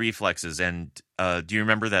with his reflexes. And do you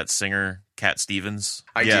remember that singer, Cat Stevens?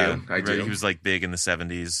 I do. He was like big in the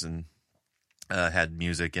 70s and had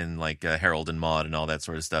music in like Harold and Maude and all that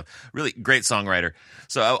sort of stuff. Really great songwriter.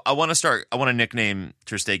 So I want to nickname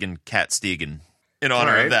Ter Stegen Cat Stegen in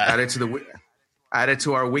honor of that. Add it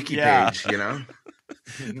to our wiki page,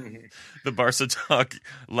 The Barca Talk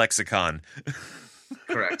lexicon.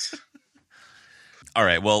 Correct. All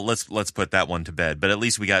right, well, let's put that one to bed, but at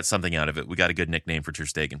least we got something out of it. We got a good nickname for Ter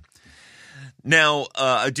Stegen. Now,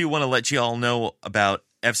 I do want to let you all know about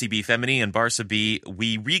FCB Femení and Barça B.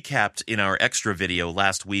 We recapped in our extra video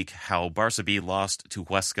last week how Barça B lost to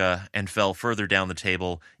Huesca and fell further down the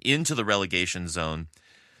table into the relegation zone.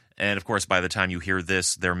 And, of course, by the time you hear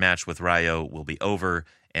this, their match with Rayo will be over,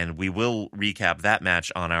 and we will recap that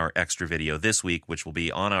match on our extra video this week, which will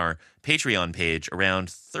be on our Patreon page around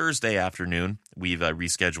Thursday afternoon. We've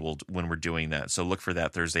rescheduled when we're doing that, so look for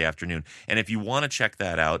that Thursday afternoon. And if you want to check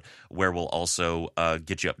that out, where we'll also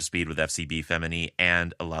get you up to speed with FCB Femení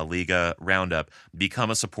and La Liga Roundup,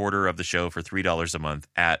 become a supporter of the show for $3 a month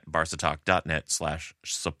at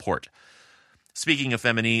barcatalk.net/support. Speaking of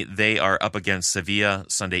Femení, they are up against Sevilla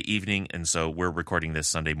Sunday evening, and so we're recording this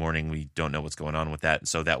Sunday morning. We don't know what's going on with that,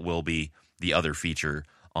 so that will be the other feature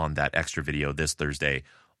on that extra video this Thursday,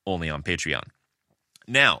 only on Patreon.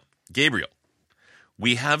 Now, Gabriel,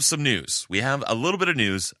 we have some news. We have a little bit of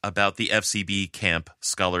news about the FCB Camp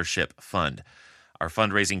Scholarship Fund, our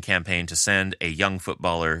fundraising campaign to send a young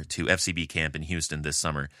footballer to FCB Camp in Houston this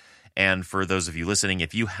summer. And for those of you listening,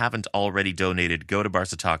 if you haven't already donated, go to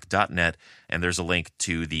barcatalk.net, and there's a link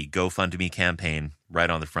to the GoFundMe campaign right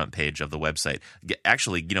on the front page of the website.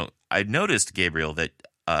 Actually, I noticed, Gabriel, that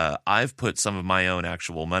I've put some of my own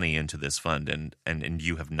actual money into this fund, and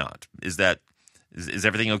you have not. Is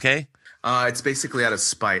everything okay? It's basically out of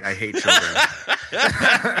spite. I hate children.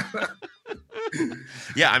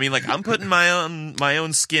 Yeah, I mean, I'm putting my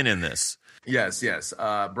own skin in this. Yes.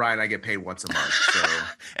 Brian, I get paid once a month. So.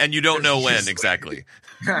 And you don't know when, exactly.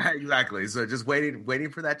 Exactly. So just waiting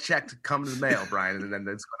for that check to come to the mail, Brian, and then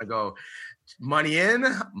it's going to go money in,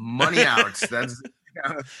 money out. That's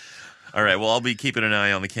All right. Well, I'll be keeping an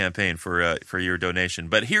eye on the campaign for your donation.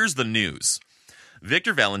 But here's the news.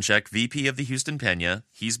 Victor Valenchek, VP of the Houston Peña,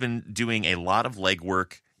 he's been doing a lot of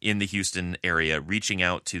legwork in the Houston area, reaching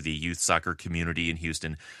out to the youth soccer community in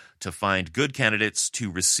Houston to find good candidates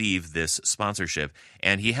to receive this sponsorship.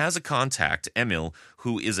 And he has a contact, Emil,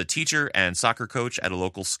 who is a teacher and soccer coach at a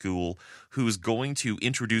local school, who's going to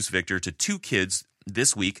introduce Victor to two kids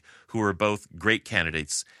this week who are both great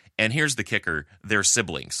candidates. And here's the kicker, they're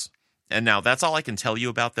siblings. And now that's all I can tell you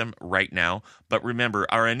about them right now. But remember,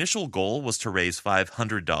 our initial goal was to raise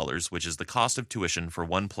 $500, which is the cost of tuition for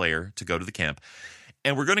one player to go to the camp.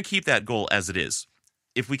 And we're going to keep that goal as it is.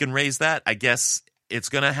 If we can raise that, I guess it's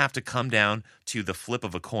going to have to come down to the flip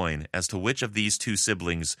of a coin as to which of these two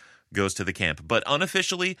siblings goes to the camp. But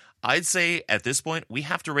unofficially, I'd say at this point, we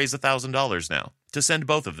have to raise $1,000 now to send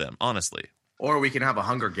both of them, honestly. Or we can have a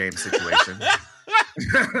Hunger Games situation.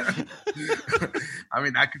 I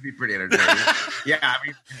mean, that could be pretty entertaining. Yeah, I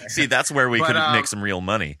mean, see, that's where we could make some real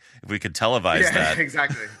money if we could televise that.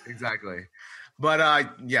 Exactly. But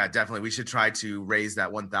yeah, definitely, we should try to raise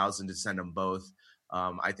that 1,000 to send them both.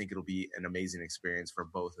 I think it'll be an amazing experience for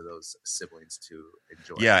both of those siblings to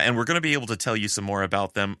enjoy. Yeah, and we're going to be able to tell you some more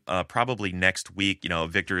about them probably next week.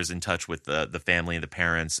 Victor is in touch with the family, the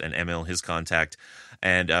parents, and Emil, his contact,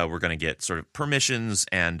 and we're going to get sort of permissions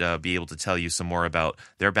and be able to tell you some more about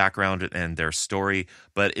their background and their story.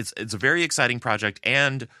 But it's a very exciting project,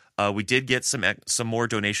 and we did get some more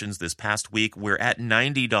donations this past week. We're at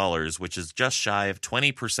 $90, which is just shy of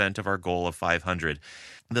 20% of our goal of $500.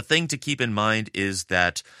 The thing to keep in mind is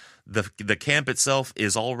that the camp itself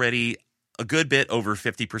is already a good bit over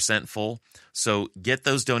 50% full. So get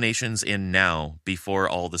those donations in now before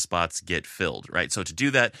all the spots get filled, right? So to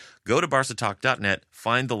do that, go to barcatalk.net,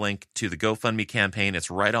 find the link to the GoFundMe campaign. It's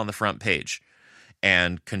right on the front page.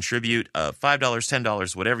 And contribute $5,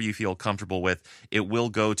 $10, whatever you feel comfortable with. It will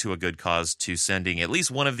go to a good cause, to sending at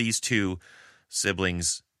least one of these two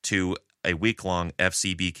siblings to a week-long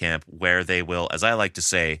FCB camp where they will, as I like to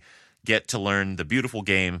say, get to learn the beautiful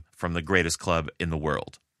game from the greatest club in the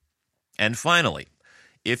world. And finally,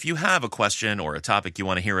 if you have a question or a topic you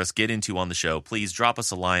want to hear us get into on the show, please drop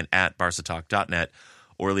us a line at barcatalk.net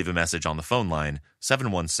or leave a message on the phone line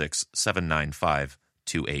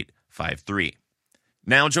 716-795-2853.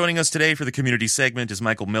 Now joining us today for the community segment is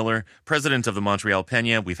Michael Miller, president of the Montreal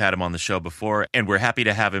Peña. We've had him on the show before, and we're happy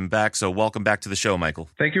to have him back. So welcome back to the show, Michael.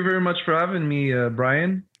 Thank you very much for having me,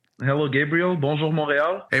 Brian. Hello, Gabriel. Bonjour,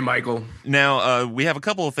 Montreal. Hey, Michael. Now, we have a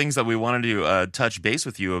couple of things that we wanted to touch base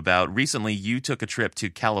with you about. Recently, you took a trip to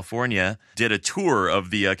California, did a tour of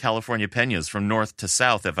the California Peñas from north to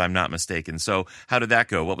south, if I'm not mistaken. So how did that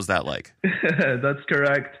go? What was that like? That's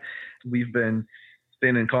correct. We've been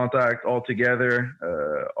staying in contact all together,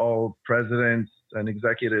 all presidents and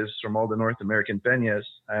executives from all the North American Peñas.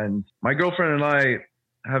 And my girlfriend and I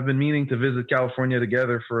have been meaning to visit California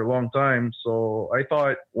together for a long time. So I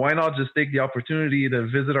thought, why not just take the opportunity to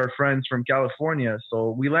visit our friends from California?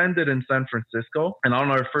 So we landed in San Francisco, and on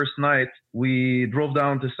our first night, we drove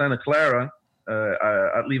down to Santa Clara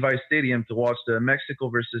at Levi Stadium to watch the Mexico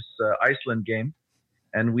versus Iceland game.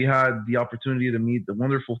 And we had the opportunity to meet the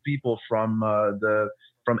wonderful people from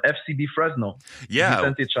FCB Fresno. Yeah.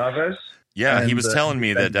 Vicente Chavez. Yeah, he was telling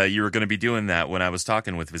me that you were going to be doing that when I was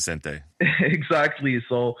talking with Vicente. Exactly.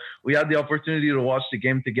 So we had the opportunity to watch the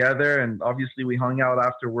game together, and obviously we hung out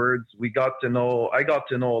afterwards. I got to know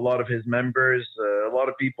a lot of his members, a lot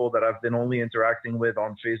of people that I've been only interacting with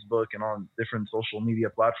on Facebook and on different social media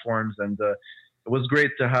platforms, and it was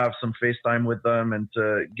great to have some FaceTime with them and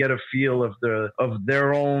to get a feel of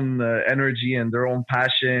their own energy and their own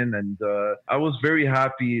passion. And I was very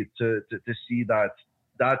happy to see that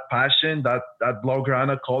passion, that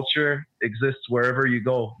Blaugrana culture exists wherever you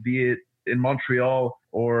go, be it in Montreal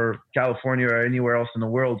or California or anywhere else in the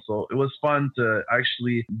world. So it was fun to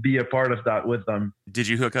actually be a part of that with them. Did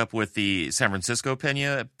you hook up with the San Francisco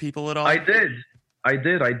Peña people at all? I did. I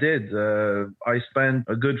spent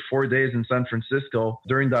a good 4 days in San Francisco.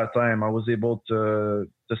 During that time, I was able to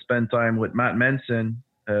spend time with Matt Manson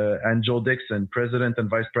and Joe Dixon, president and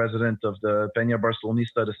vice president of the Peña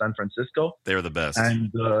Barcelonista de San Francisco. They're the best.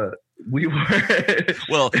 And we were...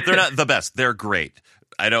 Well, they're not the best. They're great.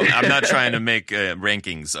 I'm not trying to make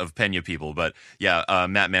rankings of Peña people, but yeah,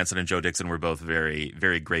 Matt Manson and Joe Dixon were both very,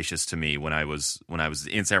 very gracious to me when I was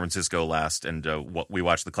in San Francisco last, and we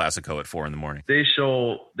watched the Classico at 4 a.m. They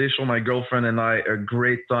show my girlfriend and I a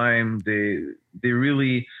great time. They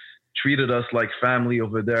really treated us like family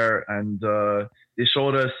over there, and they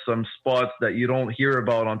showed us some spots that you don't hear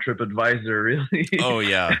about on TripAdvisor, really. Oh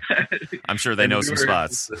yeah, I'm sure they know some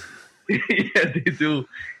spots. Yeah, they do.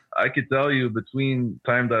 I could tell you, between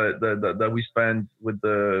time that we spent with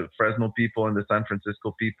the Fresno people and the San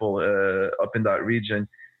Francisco people up in that region,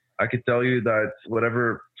 I could tell you that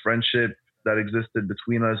whatever friendship that existed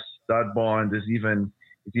between us, that bond is even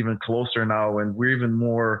closer now, and we're even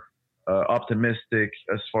more optimistic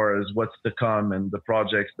as far as what's to come and the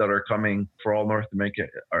projects that are coming for all North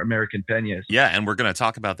American Peñas. Yeah, and we're going to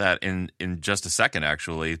talk about that in just a second,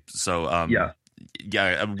 actually. So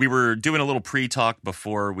yeah, we were doing a little pre-talk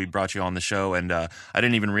before we brought you on the show, and I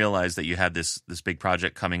didn't even realize that you had this big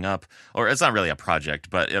project coming up. Or it's not really a project,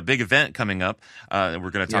 but a big event coming up. We're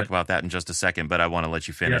going to talk about that in just a second, but I want to let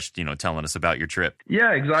you finish, telling us about your trip.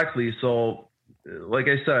 Yeah, exactly. So, like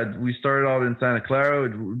I said, we started out in Santa Clara,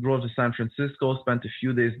 drove to San Francisco, spent a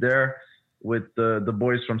few days there with the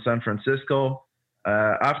boys from San Francisco.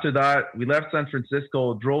 After that, we left San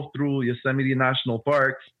Francisco, drove through Yosemite National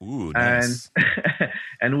Park. Ooh, nice.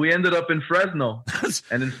 and we ended up in Fresno.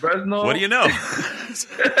 And in Fresno, what do you know?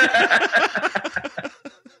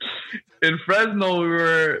 In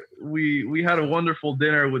Fresno, we had a wonderful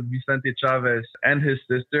dinner with Vicente Chavez and his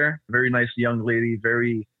sister. Very nice young lady,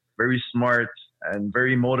 very, very smart and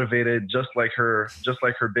very motivated, just like her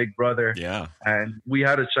big brother. Yeah. And we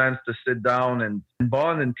had a chance to sit down and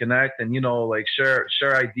bond and connect and, share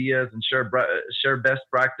ideas and share best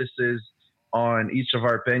practices on each of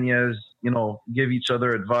our peñas, give each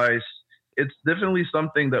other advice. It's definitely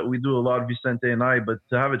something that we do a lot, Vicente and I, but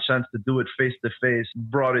to have a chance to do it face to face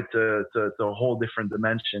brought it to a whole different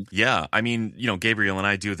dimension. Yeah. I mean, Gabriel and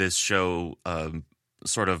I do this show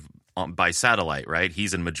sort of by satellite, right?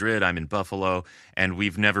 He's in Madrid, I'm in Buffalo, and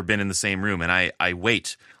we've never been in the same room. And I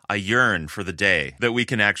yearn for the day that we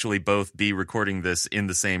can actually both be recording this in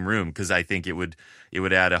the same room, because I think it would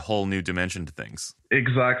add a whole new dimension to things.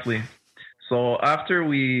 Exactly. So after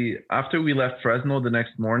we left Fresno the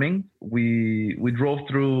next morning, we drove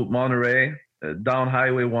through Monterey, down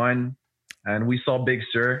Highway 1, and we saw Big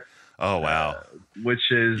Sur. Oh wow!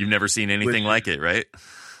 You've never seen anything like it, right?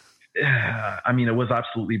 I mean, it was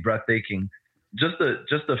absolutely breathtaking. Just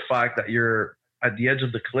the fact that you're at the edge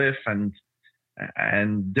of the cliff and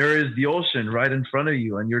there is the ocean right in front of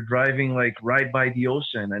you, and you're driving like right by the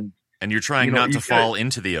ocean, and you're trying not to fall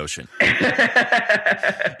into the ocean.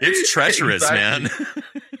 It's treacherous, man.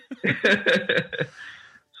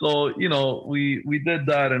 So, we did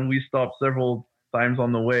that, and we stopped several times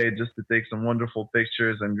on the way just to take some wonderful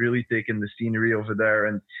pictures and really take in the scenery over there.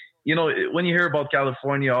 And when you hear about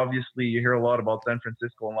California, obviously you hear a lot about San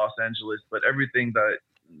Francisco and Los Angeles, but everything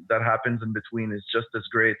that happens in between is just as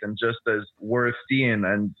great and just as worth seeing.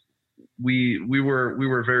 And we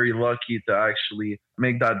were very lucky to actually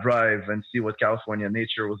make that drive and see what California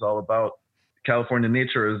nature was all about. California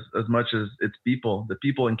nature is as much as its people. The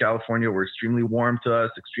people in California were extremely warm to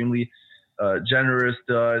us, extremely generous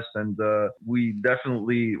to us, and we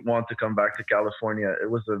definitely want to come back to California. It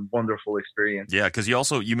was a wonderful experience. Yeah, because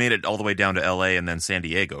you made it all the way down to LA and then San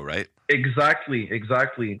Diego, right?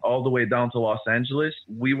 Exactly. All the way down to Los Angeles.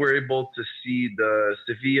 We were able to see the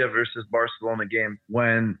Sevilla versus Barcelona game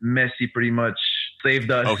when Messi pretty much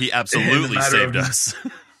saved us. Oh, he absolutely saved us.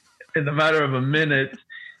 In the matter of a minute.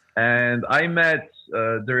 And I met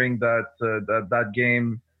during that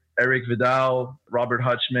game Eric Vidal, Robert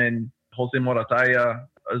Hutchman, Jose Morataya,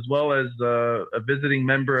 as well as a visiting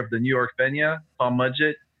member of the New York Peña, Tom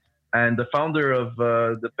Mudgett, and the founder of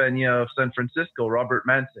the Peña of San Francisco, Robert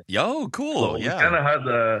Manson. Yo, cool. So yeah. We kind of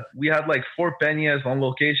had like 4 Peñas on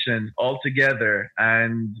location all together,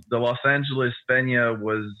 and the Los Angeles Peña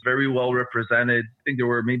was very well represented. I think there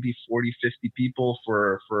were maybe 40, 50 people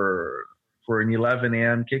for an 11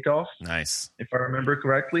 a.m. kickoff. Nice. If I remember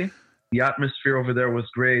correctly. The atmosphere over there was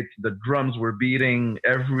great. The drums were beating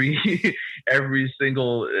every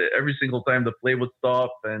single time the play would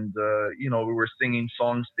stop, and we were singing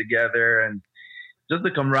songs together, and just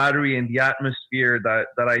the camaraderie and the atmosphere that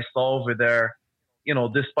I saw over there.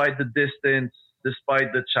 Despite the distance,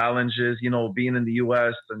 despite the challenges, being in the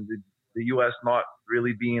U.S. and the U.S. not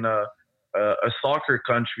really being a soccer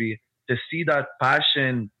country, to see that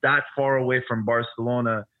passion that far away from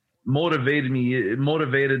Barcelona motivated me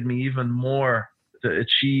even more to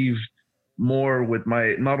achieve more with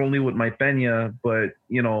not only with my Peña, but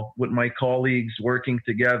with my colleagues working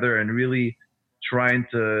together and really trying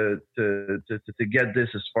to get this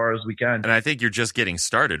as far as we can. And I think you're just getting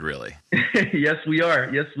started, really. Yes, we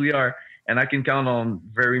are. And I can count on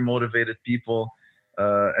very motivated people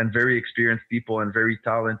and very experienced people and very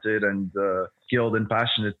talented and skilled and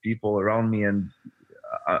passionate people around me. And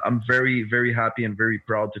I'm very, very happy and very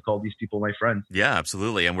proud to call these people my friends. Yeah,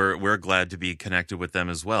 absolutely. And we're glad to be connected with them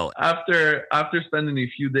as well. After spending a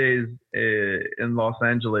few days in Los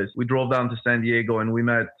Angeles, we drove down to San Diego and we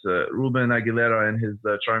met Ruben Aguilera and his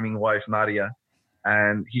charming wife, Nadia.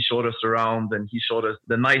 And he showed us around and he showed us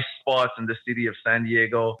the nice spots in the city of San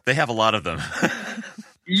Diego. They have a lot of them.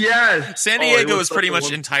 Yes. San Diego is pretty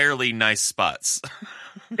much entirely nice spots.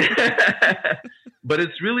 But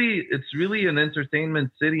it's really an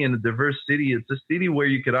entertainment city and a diverse city. It's a city where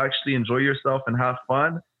you could actually enjoy yourself and have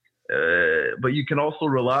fun, but you can also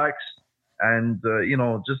relax and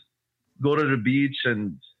just go to the beach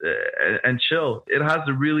and chill. It has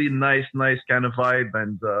a really nice kind of vibe,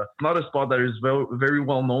 and not a spot that is very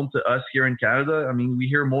well known to us here in Canada. I mean, we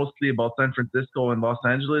hear mostly about San Francisco and Los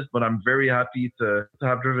Angeles, but I'm very happy to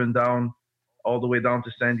have driven down all the way down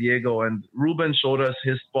to San Diego. And Ruben showed us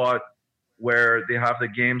his spot where they have the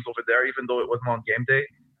games over there, even though it wasn't on game day.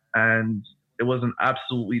 And it was an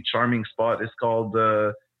absolutely charming spot. It's called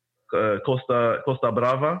Costa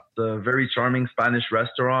Brava. It's a very charming Spanish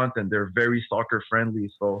restaurant, and they're very soccer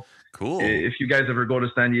friendly. So cool. If you guys ever go to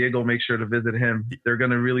San Diego, make sure to visit him. They're going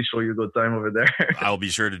to really show you a good time over there. I'll be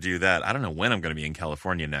sure to do that. I don't know when I'm going to be in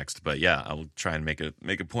California next, but yeah, I'll try and make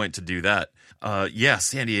a point to do that. Yeah,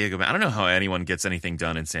 San Diego, man. I don't know how anyone gets anything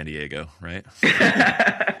done in San Diego, right?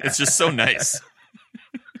 It's just so nice.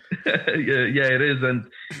 Yeah, it is. And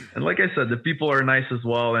like I said, the people are nice as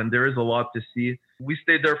well, and there is a lot to see. We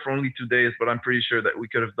stayed there for only 2 days, but I'm pretty sure that we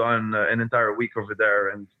could have done an entire week over there,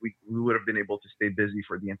 and we would have been able to stay busy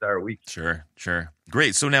for the entire week. Sure.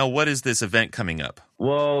 Great. So now what is this event coming up?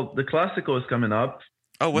 Well, the Clásico is coming up.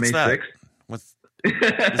 Oh, what's May that?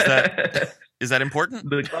 6th. Is that important?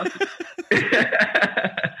 The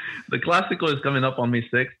Clásico is coming up on May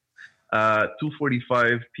 6th,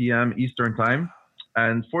 2:45 p.m. Eastern Time.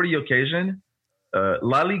 And for the occasion,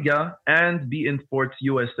 La Liga and beIN Sports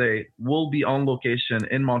USA will be on location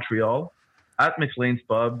in Montreal at McLean's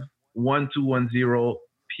Pub, 1210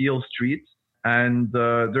 Peel Street. And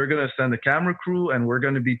they're going to send a camera crew, and we're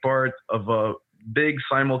going to be part of a big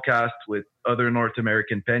simulcast with other North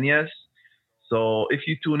American Peñas. So if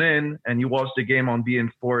you tune in and you watch the game on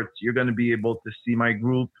beIN Sports, you're going to be able to see my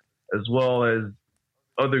group as well as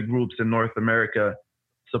other groups in North America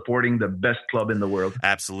supporting the best club in the world.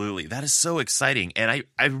 Absolutely. That is so exciting. And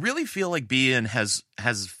I really feel like beIN has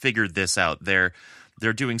figured this out. They're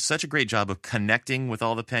doing such a great job of connecting with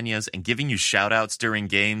all the Peñas and giving you shout outs during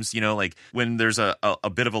games. Like when there's a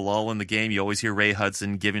bit of a lull in the game, you always hear Ray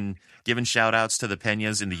Hudson giving shout outs to the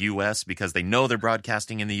Peñas in the U.S. because they know they're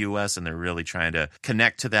broadcasting in the U.S. and they're really trying to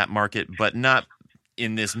connect to that market, but not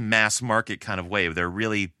in this mass market kind of way. They're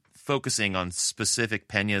really focusing on specific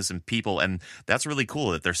Peñas and people, and that's really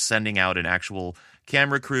cool that they're sending out an actual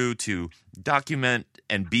camera crew to document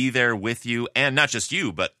and be there with you, and not just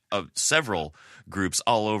you, but several groups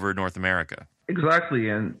all over North America. Exactly,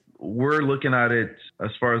 and we're looking at it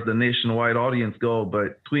as far as the nationwide audience go,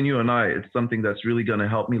 but between you and I, it's something that's really going to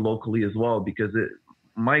help me locally as well, because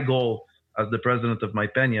my goal as the president of my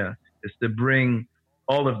Peña is to bring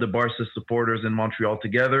all of the Barca supporters in Montreal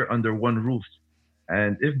together under one roof.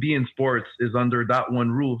 And if beIN Sports is under that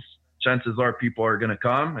one roof, chances are people are going to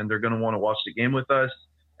come and they're going to want to watch the game with us.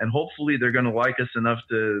 And hopefully they're going to like us enough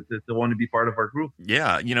to want to be part of our group.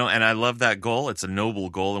 Yeah, and I love that goal. It's a noble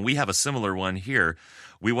goal, and we have a similar one here.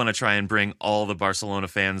 We want to try and bring all the Barcelona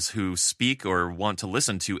fans who speak or want to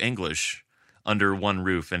listen to English under one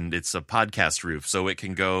roof, and it's a podcast roof, so it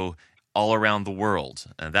can go all around the world.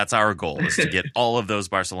 And that's our goal, is to get all of those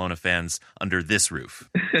Barcelona fans under this roof.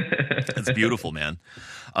 It's beautiful, man.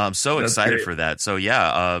 I'm so excited for that. So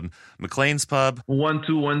yeah, McLean's Pub,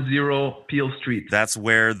 1210 Peel Street. That's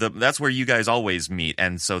where you guys always meet,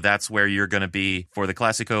 and so that's where you're going to be for the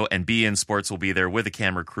Classico. And beIN Sports will be there with a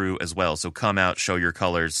camera crew as well. So come out, show your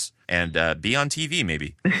colors, and be on TV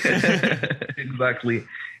maybe. Exactly.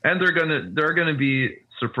 And they're gonna be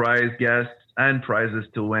surprise guests and prizes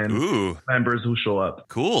to win. Ooh. Members who show up.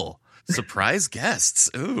 Cool. Surprise guests.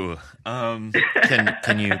 Ooh.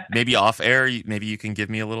 Can you maybe off air? Maybe you can give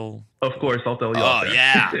me a little. Of course, I'll tell you. Oh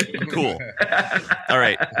yeah, cool. All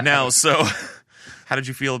right. Now, so how did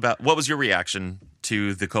you feel what was your reaction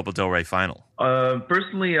to the Copa del Rey final?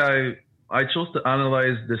 Personally, I chose to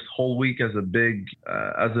analyze this whole week as a big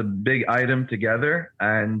item together,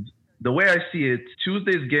 and the way I see it,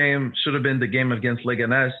 Tuesday's game should have been the game against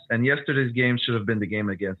Leganés, and yesterday's game should have been the game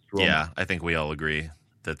against Roma. Yeah, I think we all agree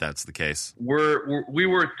that that's the case. We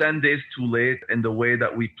were 10 days too late in the way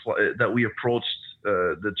that we approached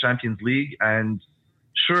the Champions League. And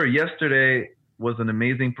sure, yesterday was an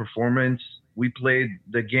amazing performance. We played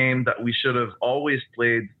the game that we should have always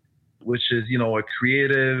played, which is, a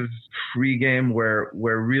creative, free game where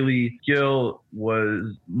really skill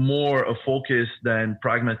was more a focus than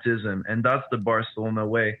pragmatism. And that's the Barcelona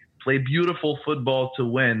way. Play beautiful football to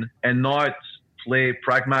win and not play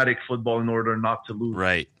pragmatic football in order not to lose.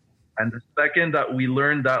 Right. And the second that we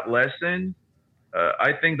learned that lesson,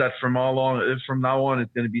 I think that from now on,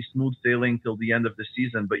 it's going to be smooth sailing till the end of the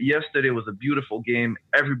season. But yesterday was a beautiful game.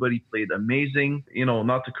 Everybody played amazing.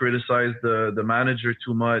 Not to criticize the manager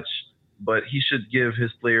too much, but he should give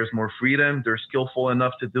his players more freedom. They're skillful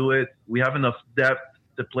enough to do it. We have enough depth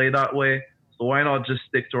to play that way. So why not just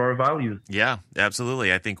stick to our values? Yeah,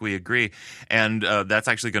 absolutely. I think we agree. And that's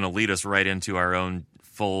actually going to lead us right into our own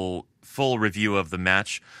full review of the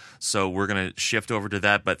match. So we're going to shift over to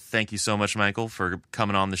that. But thank you so much, Michael, for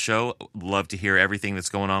coming on the show. Love to hear everything that's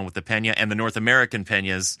going on with the Peña and the North American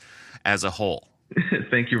Peñas as a whole.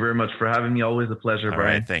 Thank you very much for having me. Always a pleasure, Brian. All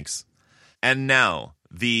right, thanks. And now,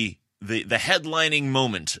 the headlining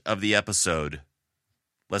moment of the episode.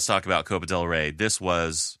 Let's talk about Copa del Rey. This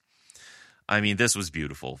was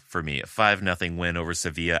beautiful for me. A 5-0 win over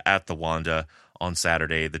Sevilla at the Wanda on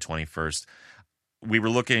Saturday, the 21st. We were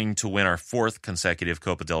looking to win our 4th consecutive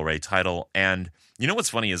Copa del Rey title. And you know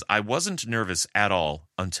what's funny is I wasn't nervous at all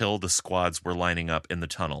until the squads were lining up in the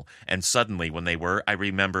tunnel. And suddenly when they were, I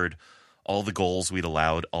remembered all the goals we'd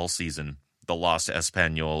allowed all season. The loss to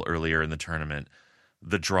Espanyol earlier in the tournament.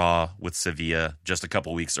 The draw with Sevilla just a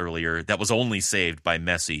couple weeks earlier. That was only saved by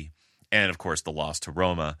Messi. And of course the loss to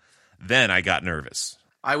Roma. Then I got nervous.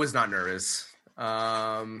 I was not nervous.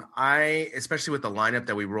 Especially with the lineup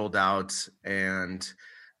that we rolled out and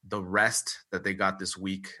the rest that they got this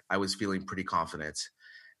week, I was feeling pretty confident.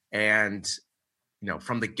 And,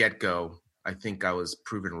 from the get-go, I think I was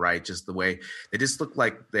proven right. Just the way they just looked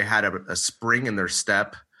like they had a spring in their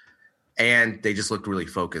step. And they just looked really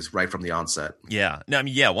focused right from the onset. Yeah. No, I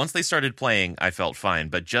mean, once they started playing, I felt fine.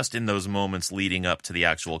 But just in those moments leading up to the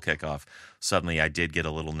actual kickoff, suddenly I did get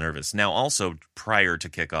a little nervous. Now, also, prior to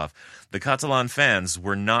kickoff, the Catalan fans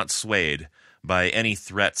were not swayed by any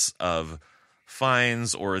threats of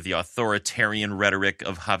fines or the authoritarian rhetoric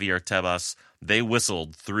of Javier Tebas. They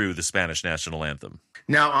whistled through the Spanish national anthem.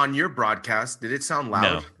 Now, on your broadcast, did it sound loud?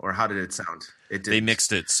 No. Or how did it sound? They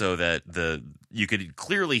mixed it so that you could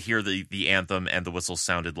clearly hear the anthem, and the whistles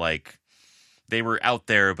sounded like they were out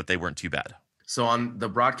there, but they weren't too bad. So on the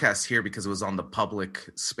broadcast here, because it was on the public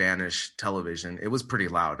Spanish television, it was pretty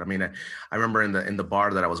loud. I mean, I remember in the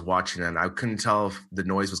bar that I was watching, and I couldn't tell if the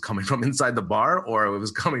noise was coming from inside the bar or it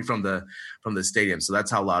was coming from the stadium. So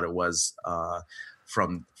that's how loud it was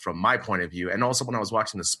from my point of view. And also when I was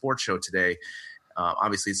watching the sports show today,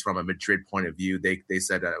 obviously it's from a Madrid point of view. They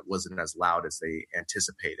said that it wasn't as loud as they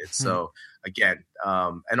anticipated. So again,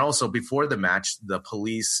 and also before the match, the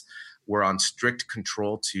police were on strict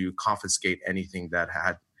control to confiscate anything that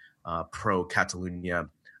had pro-Catalunya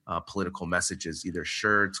political messages, either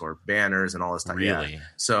shirts or banners and all this stuff. Really? Yeah.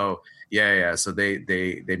 So So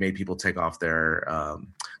they made people take off their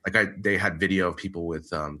they had video of people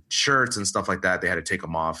with shirts and stuff like that. They had to take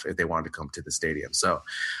them off if they wanted to come to the stadium. So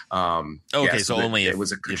only it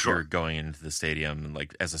was a if you're going into the stadium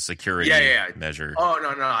like as a security measure. Oh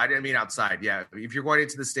no, I didn't mean outside. Yeah, if you're going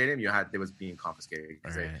into the stadium, it was being confiscated.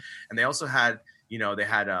 Right. And they also had they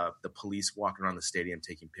had the police walking around the stadium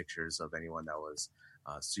taking pictures of anyone that was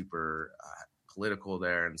super political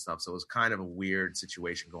there and stuff. So it was kind of a weird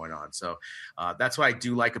situation going on. So that's what I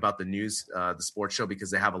do like about the news, the sports show, because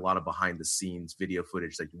they have a lot of behind the scenes video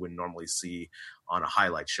footage that you wouldn't normally see on a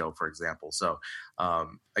highlight show, for example. So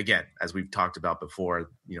again, as we've talked about before,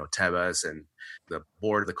 Tebas and the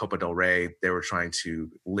board of the Copa del Rey, they were trying to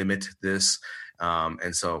limit this.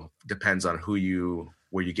 And so depends on where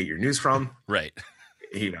you get your news from. Right.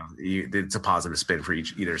 It's a positive spin for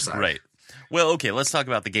either side. Right. Well, okay, let's talk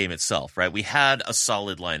about the game itself, right? We had a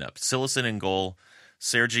solid lineup. Cillessen in goal,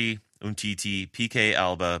 Sergi, Umtiti, Piqué,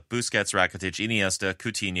 Alba, Busquets, Rakitic, Iniesta,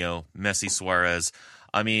 Coutinho, Messi, Suarez.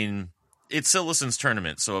 I mean, it's Cillessen's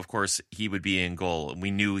tournament, so of course he would be in goal.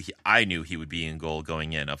 I knew he would be in goal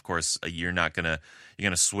going in. Of course, you're gonna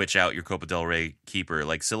switch out your Copa del Rey keeper.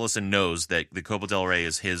 Like Cillessen knows that the Copa del Rey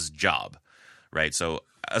is his job, right? So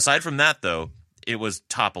aside from that, though, it was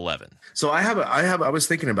top 11. So I was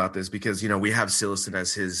thinking about this because, we have Cillessen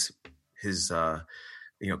as his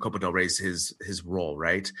Copa del Rey's his role,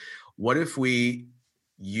 right? What if we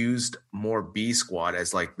used more B squad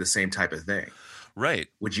as like the same type of thing? Right.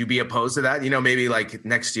 Would you be opposed to that? Maybe like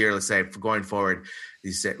next year, let's say going forward,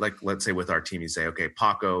 you say let's say with our team, you say, okay,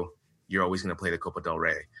 Paco, you're always going to play the Copa del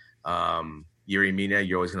Rey. Yuri Mina,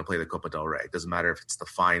 you're always going to play the Copa del Rey. It doesn't matter if it's the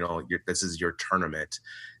final. This is your tournament.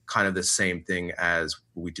 Kind of the same thing as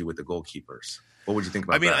what we do with the goalkeepers. What would you think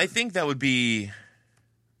about that? I think that would be.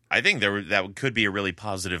 I think that could be a really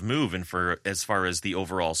positive move, and as far as the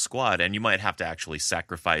overall squad, and you might have to actually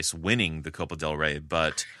sacrifice winning the Copa del Rey,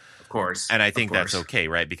 but of course, and I think that's okay,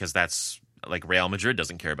 right? Because that's like Real Madrid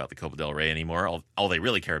doesn't care about the Copa del Rey anymore. All they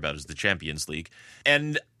really care about is the Champions League,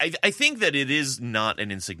 and I think that it is not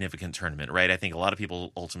an insignificant tournament, right? I think a lot of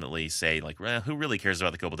people ultimately say like, who really cares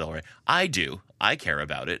about the Copa del Rey? I do. I care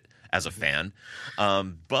about it as a fan,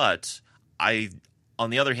 but I, on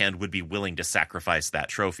the other hand, would be willing to sacrifice that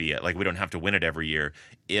trophy. Like, we don't have to win it every year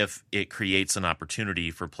if it creates an opportunity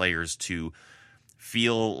for players to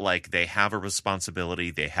feel like they have a responsibility,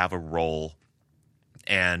 they have a role,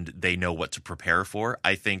 and they know what to prepare for.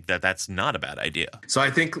 I think that that's not a bad idea. So I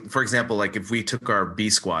think, for example, like if we took our B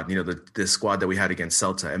squad, the squad that we had against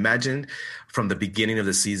Celta, imagine from the beginning of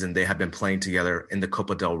the season, they have been playing together in the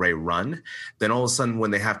Copa del Rey run. Then all of a sudden, when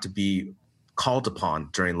they have to be called upon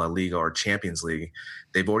during La Liga or Champions League,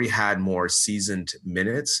 they've already had more seasoned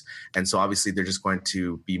minutes. And so obviously they're just going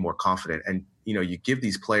to be more confident. And, you give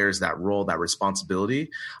these players that role, that responsibility,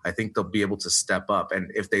 I think they'll be able to step up. And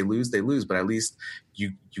if they lose, they lose. But at least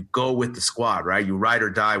you go with the squad, right? You ride or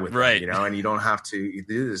die with them, and you don't have to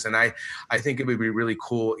do this. And I think it would be really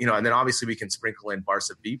cool, and then obviously we can sprinkle in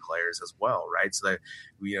Barca B players as well, right? So that,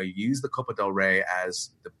 you use the Copa del Rey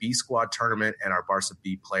as the B squad tournament and our Barca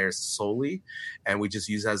B players solely. And we just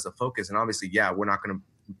use that as the focus. And obviously, we're not going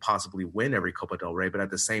to possibly win every Copa del Rey, but at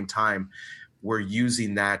the same time, we're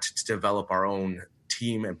using that to develop our own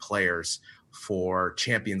team and players for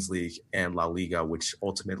Champions League and La Liga, which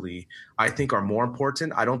ultimately I think are more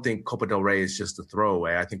important. I don't think Copa del Rey is just a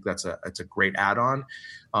throwaway. I think it's a great add-on.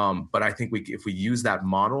 But I think if we use that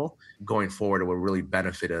model going forward, it will really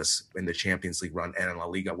benefit us in the Champions League run and in La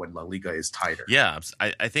Liga when La Liga is tighter. Yeah,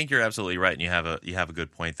 I think you're absolutely right, and you have a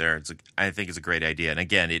good point there. I think it's a great idea, and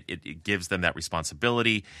again, it gives them that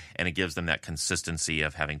responsibility, and it gives them that consistency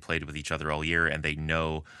of having played with each other all year, and they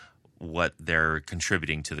know what they're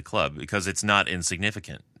contributing to the club, because it's not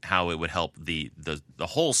insignificant how it would help the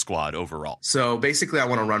whole squad overall. So basically, I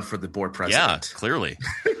want to run for the board president. Yeah, clearly.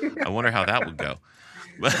 I wonder how that would go.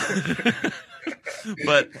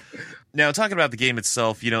 But now, talking about the game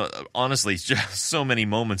itself, honestly, just so many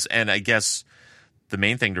moments, and I guess the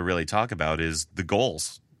main thing to really talk about is the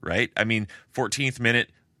goals, right? I mean, 14th minute,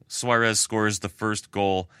 Suarez scores the first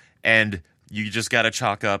goal, and you just got to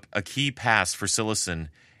chalk up a key pass for Cillessen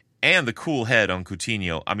and the cool head on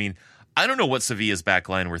Coutinho. I mean, I don't know what Sevilla's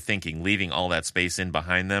backline were thinking, leaving all that space in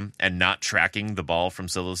behind them and not tracking the ball from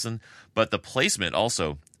Cillessen. But the placement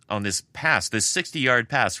also on this pass, this 60-yard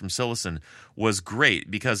pass from Cillessen, was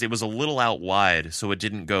great because it was a little out wide, so it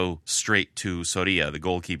didn't go straight to Soria, the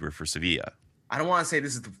goalkeeper for Sevilla. I don't want to say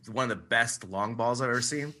this is one of the best long balls I've ever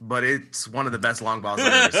seen, but it's one of the best long balls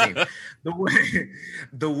I've ever seen.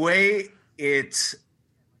 The way it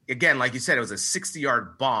again, like you said, it was a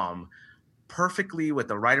 60-yard bomb, perfectly with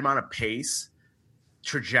the right amount of pace,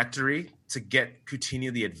 trajectory to get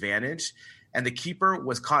Coutinho the advantage. And the keeper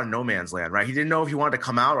was caught in no man's land, right? He didn't know if he wanted to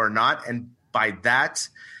come out or not. And by that,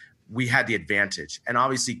 we had the advantage. And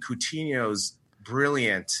obviously, Coutinho's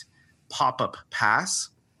brilliant pop-up pass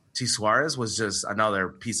to Suarez was just another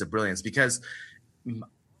piece of brilliance, because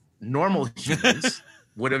normal humans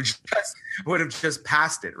would have just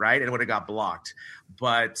passed it, right? And it would have got blocked.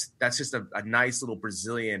 But that's just a nice little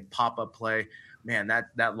Brazilian pop-up play. Man,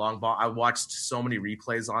 that long ball, I watched so many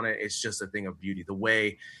replays on it. It's just a thing of beauty. The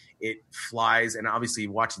way it flies, and obviously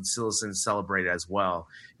watching Cillessen celebrate it as well,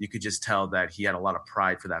 you could just tell that he had a lot of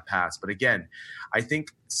pride for that pass. But again, I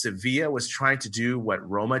think Sevilla was trying to do what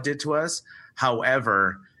Roma did to us.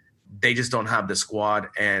 However, they just don't have the squad,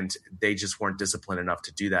 and they just weren't disciplined enough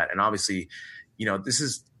to do that. And obviously, this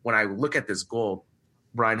is when I look at this goal,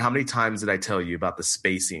 Brian, how many times did I tell you about the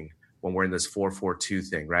spacing when we're in this 4-4-2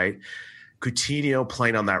 thing, right? Coutinho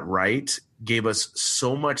playing on that right gave us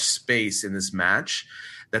so much space in this match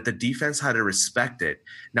that the defense had to respect it.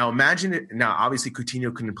 Now imagine it. Now, obviously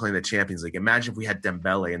Coutinho couldn't play in the Champions League. Imagine if we had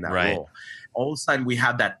Dembele in that role. All of a sudden we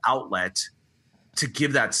have that outlet to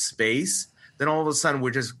give that space. Then all of a sudden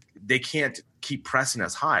they can't keep pressing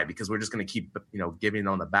us high, because we're just going to keep, giving it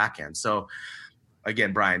on the back end. So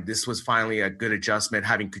again, Brian, this was finally a good adjustment,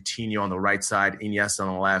 having Coutinho on the right side, Iniesta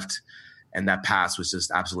on the left. And that pass was just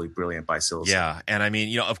absolutely brilliant by Cillessen. Yeah, and I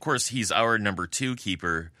mean, of course, he's our number 2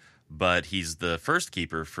 keeper, but he's the first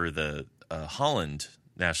keeper for the Holland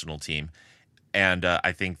national team, and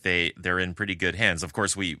I think they're in pretty good hands. Of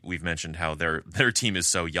course, we've mentioned how their team is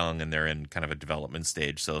so young and they're in kind of a development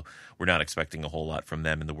stage, so we're not expecting a whole lot from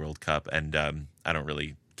them in the World Cup, and I don't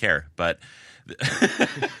really care, but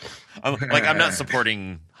I'm not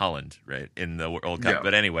supporting Holland, right, in the World Cup. Yeah.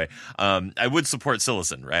 But anyway, I would support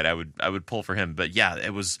Cillessen, right? I would pull for him. But yeah,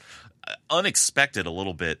 it was unexpected a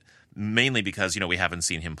little bit, mainly because we haven't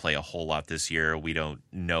seen him play a whole lot this year. We don't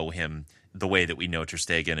know him the way that we know Ter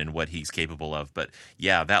Stegen and what he's capable of. But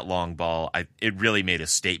yeah, that long ball, it really made a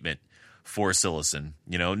statement for Cillessen.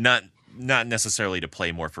 Not necessarily to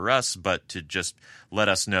play more for us, but to just let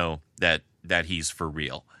us know that he's for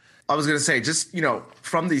real. I was going to say, just,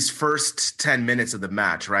 from these first 10 minutes of the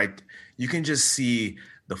match, right, you can just see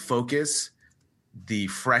the focus, the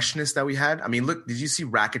freshness that we had. I mean, look, did you see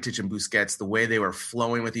Rakitic and Busquets, the way they were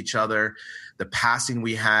flowing with each other, the passing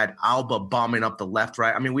we had, Alba bombing up the left,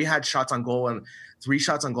 right? I mean, we had shots on goal, and 3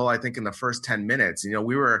 shots on goal, I think, in the first 10 minutes.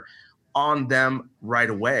 We were on them right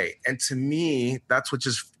away. And to me, that's what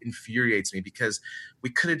just infuriates me, because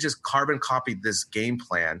we could have just carbon copied this game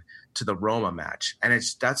plan to the Roma match. And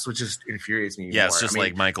that's what just infuriates me. Yeah, more. It's just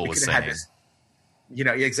like Michael was saying.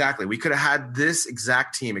 Exactly. We could have had this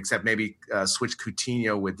exact team, except maybe switch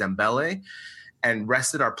Coutinho with Dembele and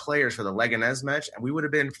rested our players for the Leganés match, and we would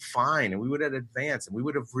have been fine, and we would have advanced, and we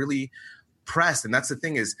would have really pressed. And that's the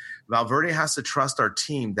thing, is Valverde has to trust our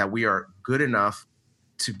team that we are good enough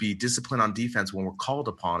to be disciplined on defense when we're called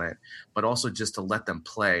upon it, but also just to let them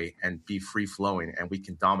play and be free flowing, and we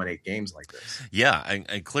can dominate games like this. Yeah,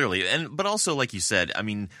 and clearly, but also, like you said, I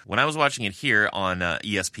mean, when I was watching it here on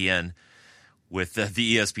ESPN with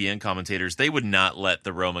the ESPN commentators, they would not let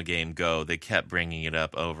the Roma game go. They kept bringing it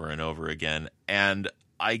up over and over again, and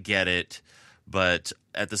I get it, but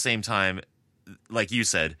at the same time, like you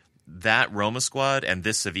said, that Roma squad and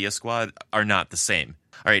this Sevilla squad are not the same.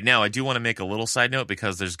 All right, now I do want to make a little side note,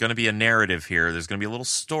 because there's going to be a narrative here. There's going to be a little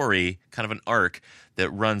story, kind of an arc,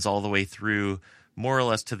 that runs all the way through more or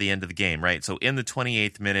less to the end of the game, right? So in the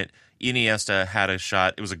 28th minute, Iniesta had a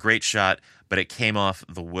shot. It was a great shot, but it came off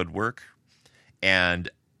the woodwork. And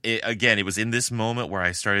it was in this moment where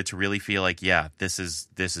I started to really feel like, yeah, this is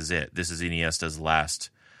it. This is Iniesta's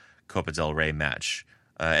last Copa del Rey match,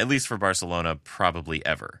 at least for Barcelona, probably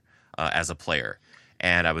ever, as a player.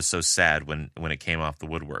 And I was so sad when it came off the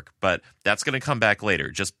woodwork. But that's going to come back later.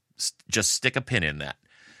 Just stick a pin in that.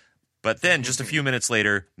 But then just a few minutes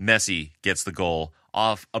later, Messi gets the goal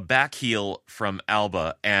off a back heel from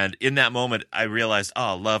Alba. And in that moment, I realized,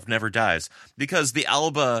 love never dies. Because the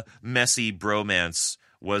Alba-Messi bromance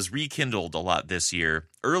was rekindled a lot this year,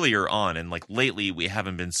 earlier on. And lately, we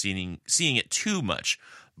haven't been seeing it too much.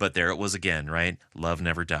 But there it was again, right? Love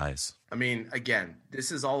never dies. I mean, again,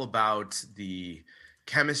 this is all about the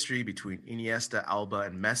chemistry between Iniesta, Alba,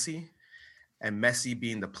 and Messi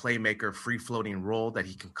being the playmaker, free-floating role that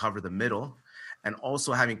he can cover the middle, and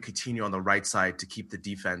also having Coutinho on the right side to keep the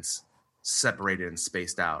defense separated and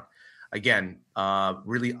spaced out. Again,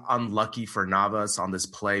 really unlucky for Navas on this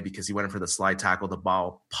play because he went in for the slide tackle. The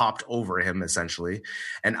ball popped over him essentially.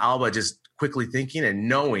 And Alba just quickly thinking and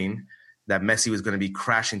knowing that Messi was going to be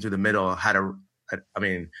crashing through the middle, had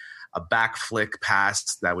a back flick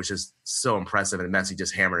pass that was just so impressive, and Messi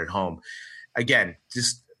just hammered it home. Again,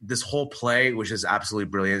 just this whole play was just absolutely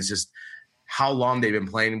brilliant. It's just how long they've been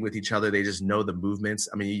playing with each other. They just know the movements.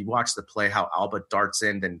 I mean, you watch the play, how Alba darts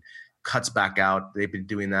in, then cuts back out. They've been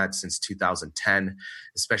doing that since 2010,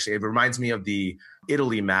 especially. It reminds me of the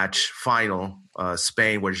Italy match final,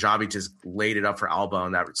 Spain, where Xavi just laid it up for Alba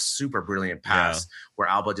on that super brilliant pass where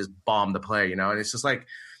Alba just bombed the play, and it's just like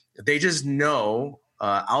they just know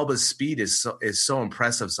Alba's speed is so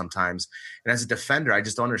impressive sometimes. And as a defender, I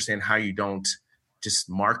just don't understand how you don't just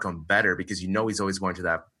mark him better, because he's always going to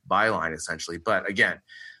that byline essentially. But again,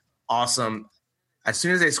 awesome. As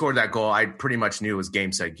soon as they scored that goal, I pretty much knew it was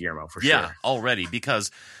game, set, Guillermo for sure. Yeah, already,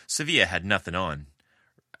 because Sevilla had nothing on.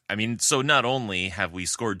 I mean, so not only have we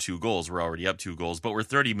scored 2 goals, we're already up 2 goals, but we're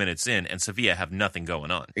 30 minutes in and Sevilla have nothing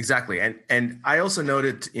going on. Exactly. And I also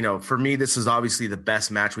noted, for me, this is obviously the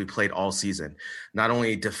best match we played all season. Not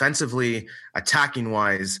only defensively,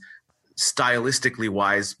 attacking-wise, stylistically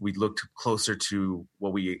wise, we looked closer to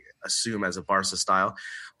what we assume as a Barca style.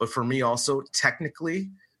 But for me also,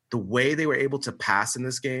 technically, the way they were able to pass in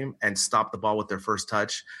this game and stop the ball with their first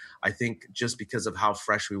touch, I think just because of how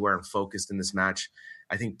fresh we were and focused in this match,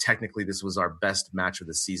 I think technically this was our best match of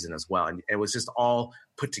the season as well. And it was just all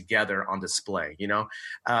put together on display.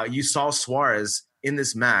 You saw Suarez in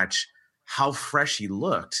this match, how fresh he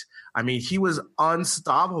looked. I mean, he was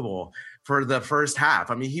unstoppable for the first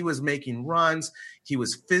half. I mean, he was making runs. He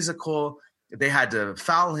was physical. They had to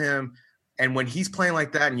foul him. And when he's playing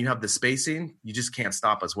like that and you have the spacing, you just can't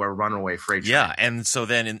stop us. We're a runaway freight train. Yeah, and so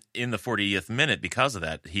then in the 40th minute, because of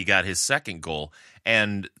that, he got his second goal.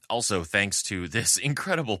 And also thanks to this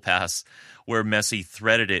incredible pass where Messi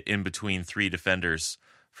threaded it in between 3 defenders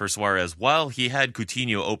for Suarez while he had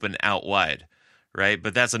Coutinho open out wide, right?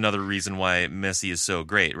 But that's another reason why Messi is so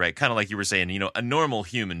great, right? Kind of like you were saying, a normal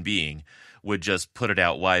human being would just put it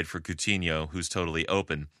out wide for Coutinho, who's totally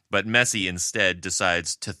open. But Messi instead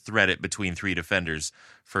decides to thread it between 3 defenders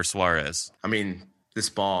for Suarez. I mean, this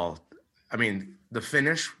ball, the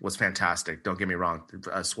finish was fantastic. Don't get me wrong.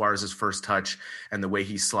 Suarez's first touch and the way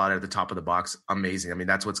he slotted at the top of the box, amazing. I mean,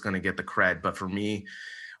 that's what's going to get the cred. But for me,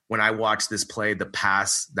 when I watch this play, the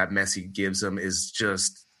pass that Messi gives him is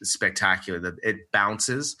just spectacular. That it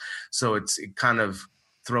bounces, so it kind of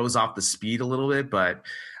throws off the speed a little bit. But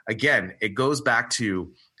again, it goes back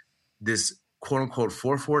to this quote-unquote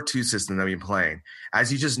 4-4-2 system that we've been playing.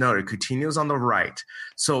 As you just noted, Coutinho's on the right.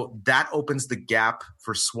 So that opens the gap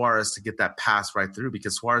for Suarez to get that pass right through,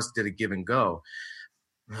 because Suarez did a give and go.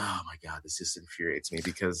 Oh, my God, this just infuriates me,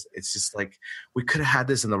 because it's just like we could have had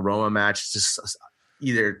this in the Roma match, just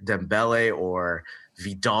either Dembele or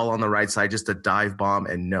Vidal on the right side, just a dive bomb,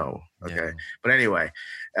 and no. Okay. Yeah. But anyway,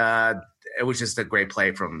 it was just a great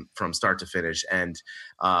play from start to finish. And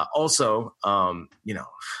also, oh,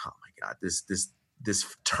 God,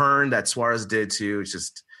 this turn that Suarez did too,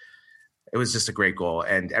 it was just a great goal.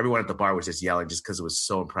 And everyone at the bar was just yelling just because it was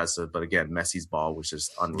so impressive. But again, Messi's ball was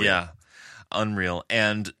just unreal. Yeah, unreal.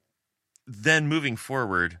 And then moving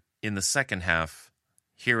forward in the second half,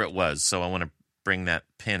 here it was. So I want to bring that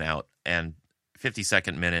pin out. And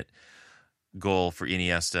 52nd minute goal for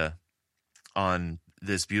Iniesta on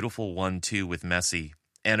this beautiful 1-2 with Messi.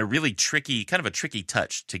 And a really tricky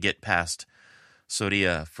touch to get past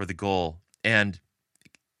Soria for the goal. And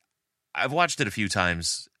I've watched it a few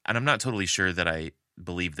times, and I'm not totally sure that I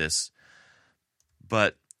believe this,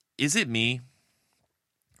 but is it me,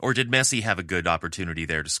 or did Messi have a good opportunity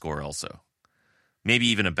there to score also? Maybe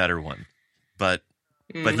even a better one, but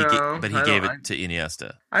he gave it to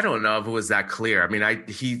Iniesta. I don't know if it was that clear. I mean,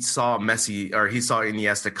 he saw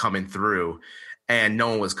Iniesta coming through, and no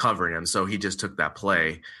one was covering him, so he just took that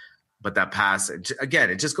play. But that pass, again,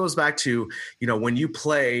 it just goes back to, when you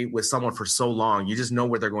play with someone for so long, you just know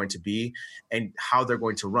where they're going to be and how they're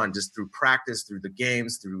going to run, just through practice, through the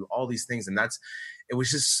games, through all these things. And it was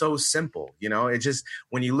just so simple. It just,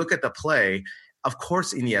 when you look at the play, of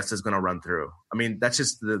course Iniesta is going to run through. I mean, that's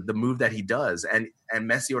just the move that he does. And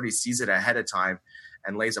Messi already sees it ahead of time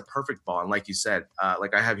and lays a perfect ball. And like you said,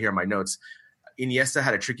 like I have here in my notes, Iniesta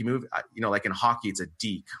had a tricky move, like in hockey, it's a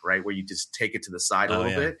deke, right? Where you just take it to the side a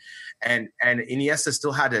little bit. And Iniesta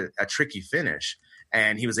still had a tricky finish,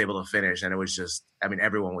 and he was able to finish. And it was just,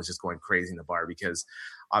 everyone was just going crazy in the bar, because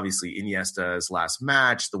obviously Iniesta's last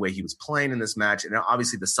match, the way he was playing in this match, and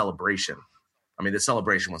obviously the celebration I mean, the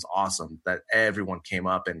celebration was awesome, that everyone came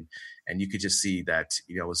up and you could just see that,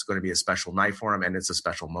 you know, it's going to be a special night for him, and it's a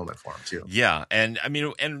special moment for him too. Yeah. And I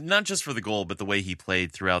mean, and not just for the goal, but the way he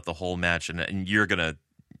played throughout the whole match. And you're going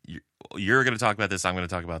to talk about this. I'm going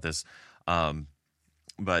to talk about this.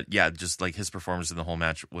 But yeah, just like his performance in the whole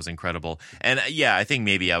match was incredible. And yeah, I think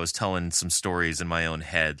maybe I was telling some stories in my own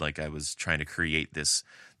head. Like I was trying to create this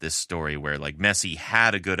story where like Messi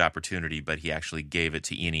had a good opportunity, but he actually gave it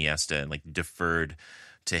to Iniesta and like deferred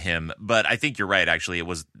to him. But I think you're right. Actually, it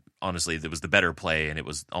was the better play, and it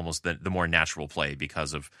was almost the more natural play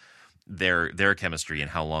because of their chemistry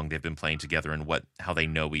and how long they've been playing together and how they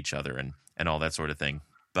know each other and all that sort of thing.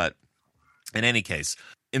 But in any case,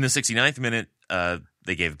 in the 69th minute,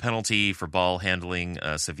 they gave a penalty for ball handling.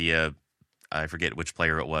 Sevilla, I forget which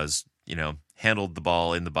player it was, handled the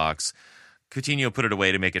ball in the box. Coutinho put it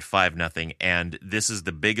away to make it 5-0, and this is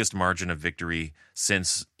the biggest margin of victory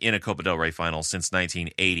in a Copa del Rey final since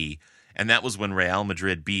 1980, and that was when Real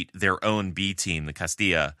Madrid beat their own B team, the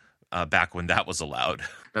Castilla, back when that was allowed.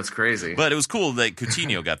 That's crazy. But it was cool that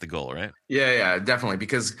Coutinho got the goal, right? Yeah, definitely.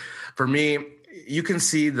 Because for me, you can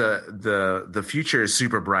see the future is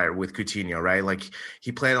super bright with Coutinho, right? Like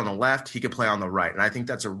he played on the left, he could play on the right. And I think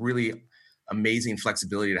that's a really amazing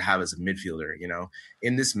flexibility to have as a midfielder,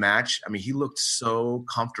 in this match. I mean, he looked so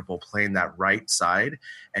comfortable playing that right side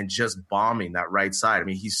and just bombing that right side. I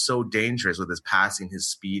mean, he's so dangerous with his passing, his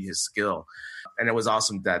speed, his skill. And it was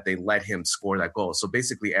awesome that they let him score that goal. So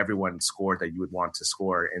basically everyone scored that you would want to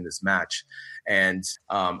score in this match. And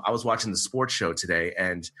I was watching the sports show today,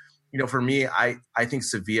 and for me, I think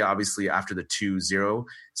Sevilla, obviously after the 2-0,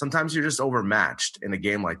 sometimes you're just overmatched in a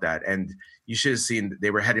game like that. And you should have seen they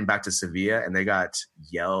were heading back to Sevilla and they got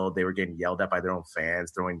yelled. They were getting yelled at by their own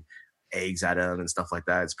fans, throwing eggs at them and stuff like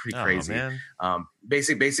that. It's pretty crazy.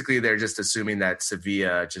 Basically, they're just assuming that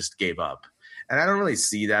Sevilla just gave up. And I don't really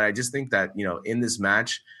see that. I just think that, in this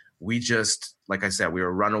match, we just, like I said, we were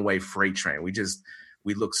a runaway freight train.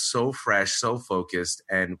 We look so fresh, so focused,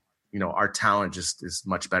 and our talent just is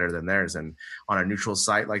much better than theirs. And on a neutral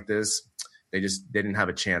site like this, they didn't have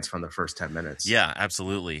a chance from the first 10 minutes. Yeah,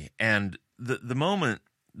 absolutely. And the moment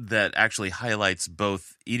that actually highlights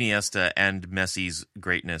both Iniesta and Messi's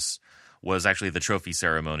greatness was actually the trophy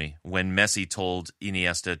ceremony, when Messi told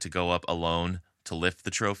Iniesta to go up alone to lift the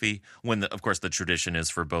trophy, when, of course, the tradition is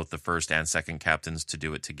for both the first and second captains to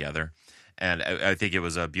do it together. And I think it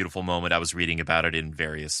was a beautiful moment. I was reading about it in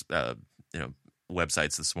various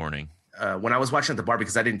websites this morning. When I was watching at the bar,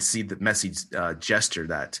 because I didn't see that Messi gesture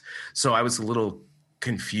that, so I was a little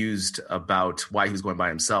confused about why he was going by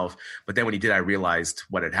himself. But then when he did, I realized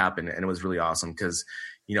what had happened, and it was really awesome because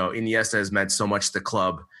Iniesta has meant so much to the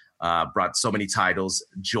club, brought so many titles,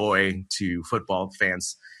 joy to football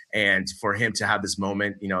fans, and for him to have this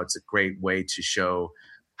moment, it's a great way to show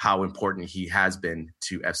how important he has been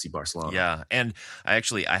to FC Barcelona. Yeah, and I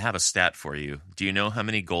have a stat for you. Do you know how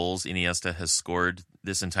many goals Iniesta has scored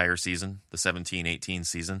this entire season, the 17-18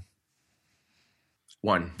 season?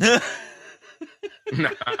 1. No,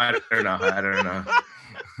 I don't know.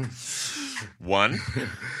 1?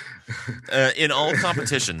 In all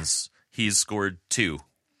competitions, he's scored 2.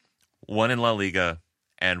 1 in La Liga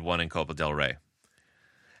and 1 in Copa del Rey.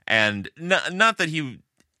 And not that he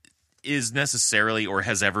is necessarily or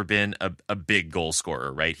has ever been a big goal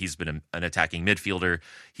scorer, right? He's been an attacking midfielder.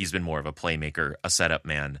 He's been more of a playmaker, a setup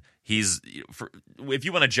man. If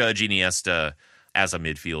you want to judge Iniesta as a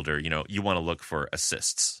midfielder, you want to look for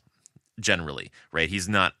assists generally, right? He's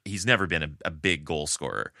never been a big goal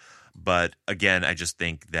scorer. But again, I just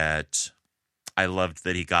think that I loved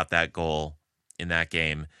that he got that goal in that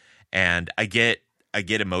game. And I get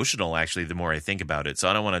emotional, actually, the more I think about it. So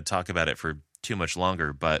I don't want to talk about it for too much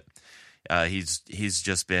longer, but he's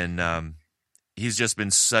just been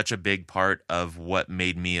such a big part of what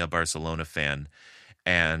made me a Barcelona fan,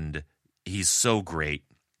 and he's so great,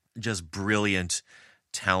 just brilliant,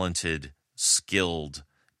 talented, skilled,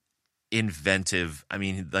 inventive. I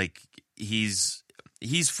mean, like he's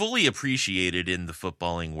fully appreciated in the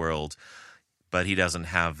footballing world, but he doesn't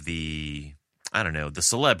have the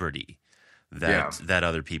celebrity that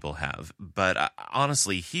other people have. But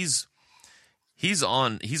honestly, he's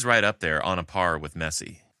right up there on a par with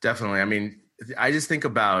Messi. Definitely. I mean, I just think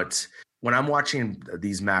about when I'm watching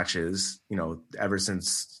these matches, ever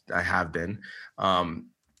since I have been, I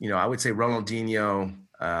would say Ronaldinho,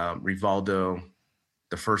 Rivaldo,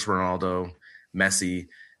 the first Ronaldo, Messi,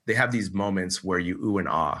 they have these moments where you ooh and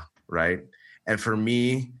ah, right? And for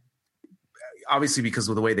me, obviously because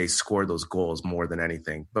of the way they score those goals more than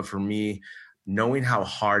anything, but for me, knowing how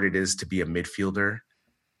hard it is to be a midfielder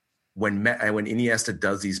when Iniesta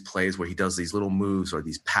does these plays where he does these little moves or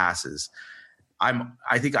these passes,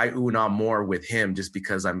 I think I ooh and ah more with him just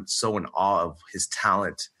because I'm so in awe of his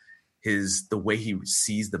talent, the way he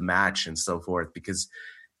sees the match and so forth. Because,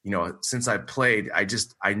 since I played,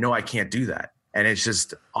 I know I can't do that. And it's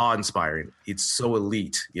just awe-inspiring. It's so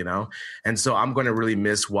elite, And so I'm going to really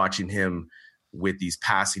miss watching him with these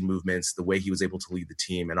passing movements, the way he was able to lead the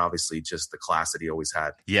team, and obviously just the class that he always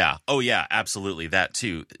had. Yeah. Oh, yeah, absolutely. That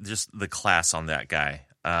too. Just the class on that guy.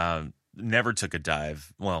 Never took a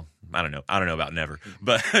dive. Well, I don't know about never,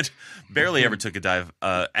 but barely ever took a dive.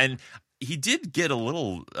 And he did get a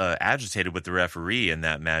little agitated with the referee in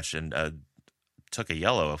that match and took a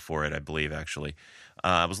yellow for it, I believe, actually.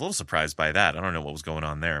 I was a little surprised by that. I don't know what was going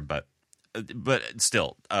on there, but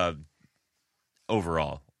still,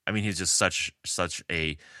 overall, I mean, he's just such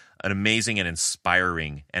an amazing and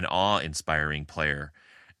inspiring and awe-inspiring player,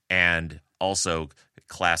 and also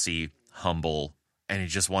classy, humble, and he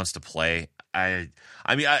just wants to play.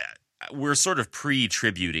 We're sort of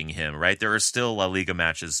pre-tributing him, right? There are still La Liga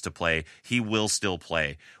matches to play. He will still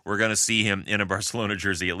play. We're going to see him in a Barcelona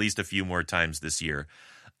jersey at least a few more times this year,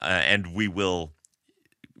 and we will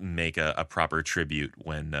make a proper tribute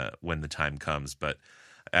when the time comes. But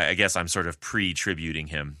I guess I'm sort of pre-tributing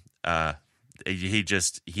him.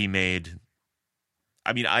 He made.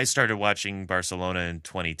 I mean, I started watching Barcelona in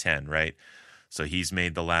 2010, right? So he's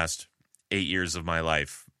made the last 8 years of my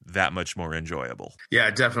life that much more enjoyable. Yeah,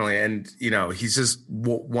 definitely. And, he's just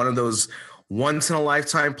one of those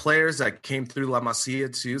once-in-a-lifetime players that came through La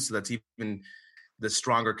Masia too, so that's even the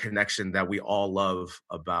stronger connection that we all love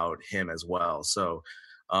about him as well. So,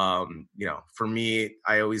 for me,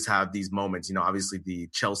 I always have these moments, obviously the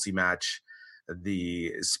Chelsea match,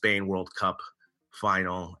 the Spain World Cup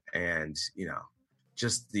final, and,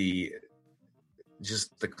 just the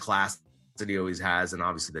class that he always has, and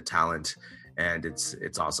obviously the talent. And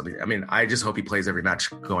it's awesome. I mean, I just hope he plays every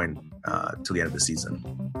match going to the end of the season.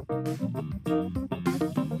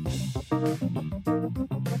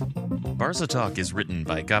 Barca Talk is written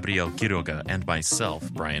by Gabriel Quiroga and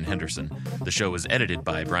myself, Brian Henderson. The show is edited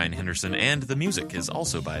by Brian Henderson, and the music is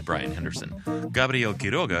also by Brian Henderson. Gabriel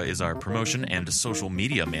Quiroga is our promotion and social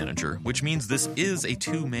media manager, which means this is a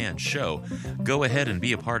two-man show. Go ahead and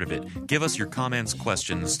be a part of it. Give us your comments,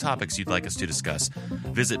 questions, topics you'd like us to discuss.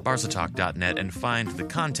 Visit barcatalk.net and find the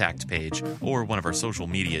contact page or one of our social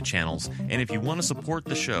media channels. And if you want to support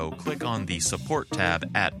the show, click on the support tab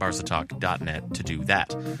at barcatalk.net to do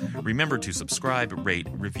that. Remember to subscribe, rate,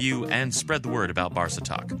 review, and spread the word about Barca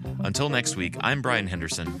Talk. Until next week, I'm Brian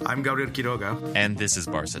Henderson. I'm Gabriel Quiroga. And this is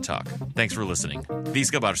Barca Talk. Thanks for listening.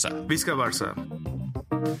 Visca Barca. Visca Barca.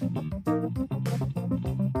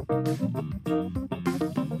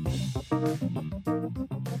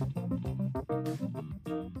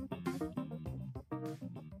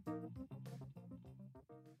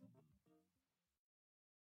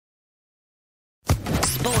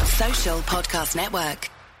 Sports Social Podcast Network.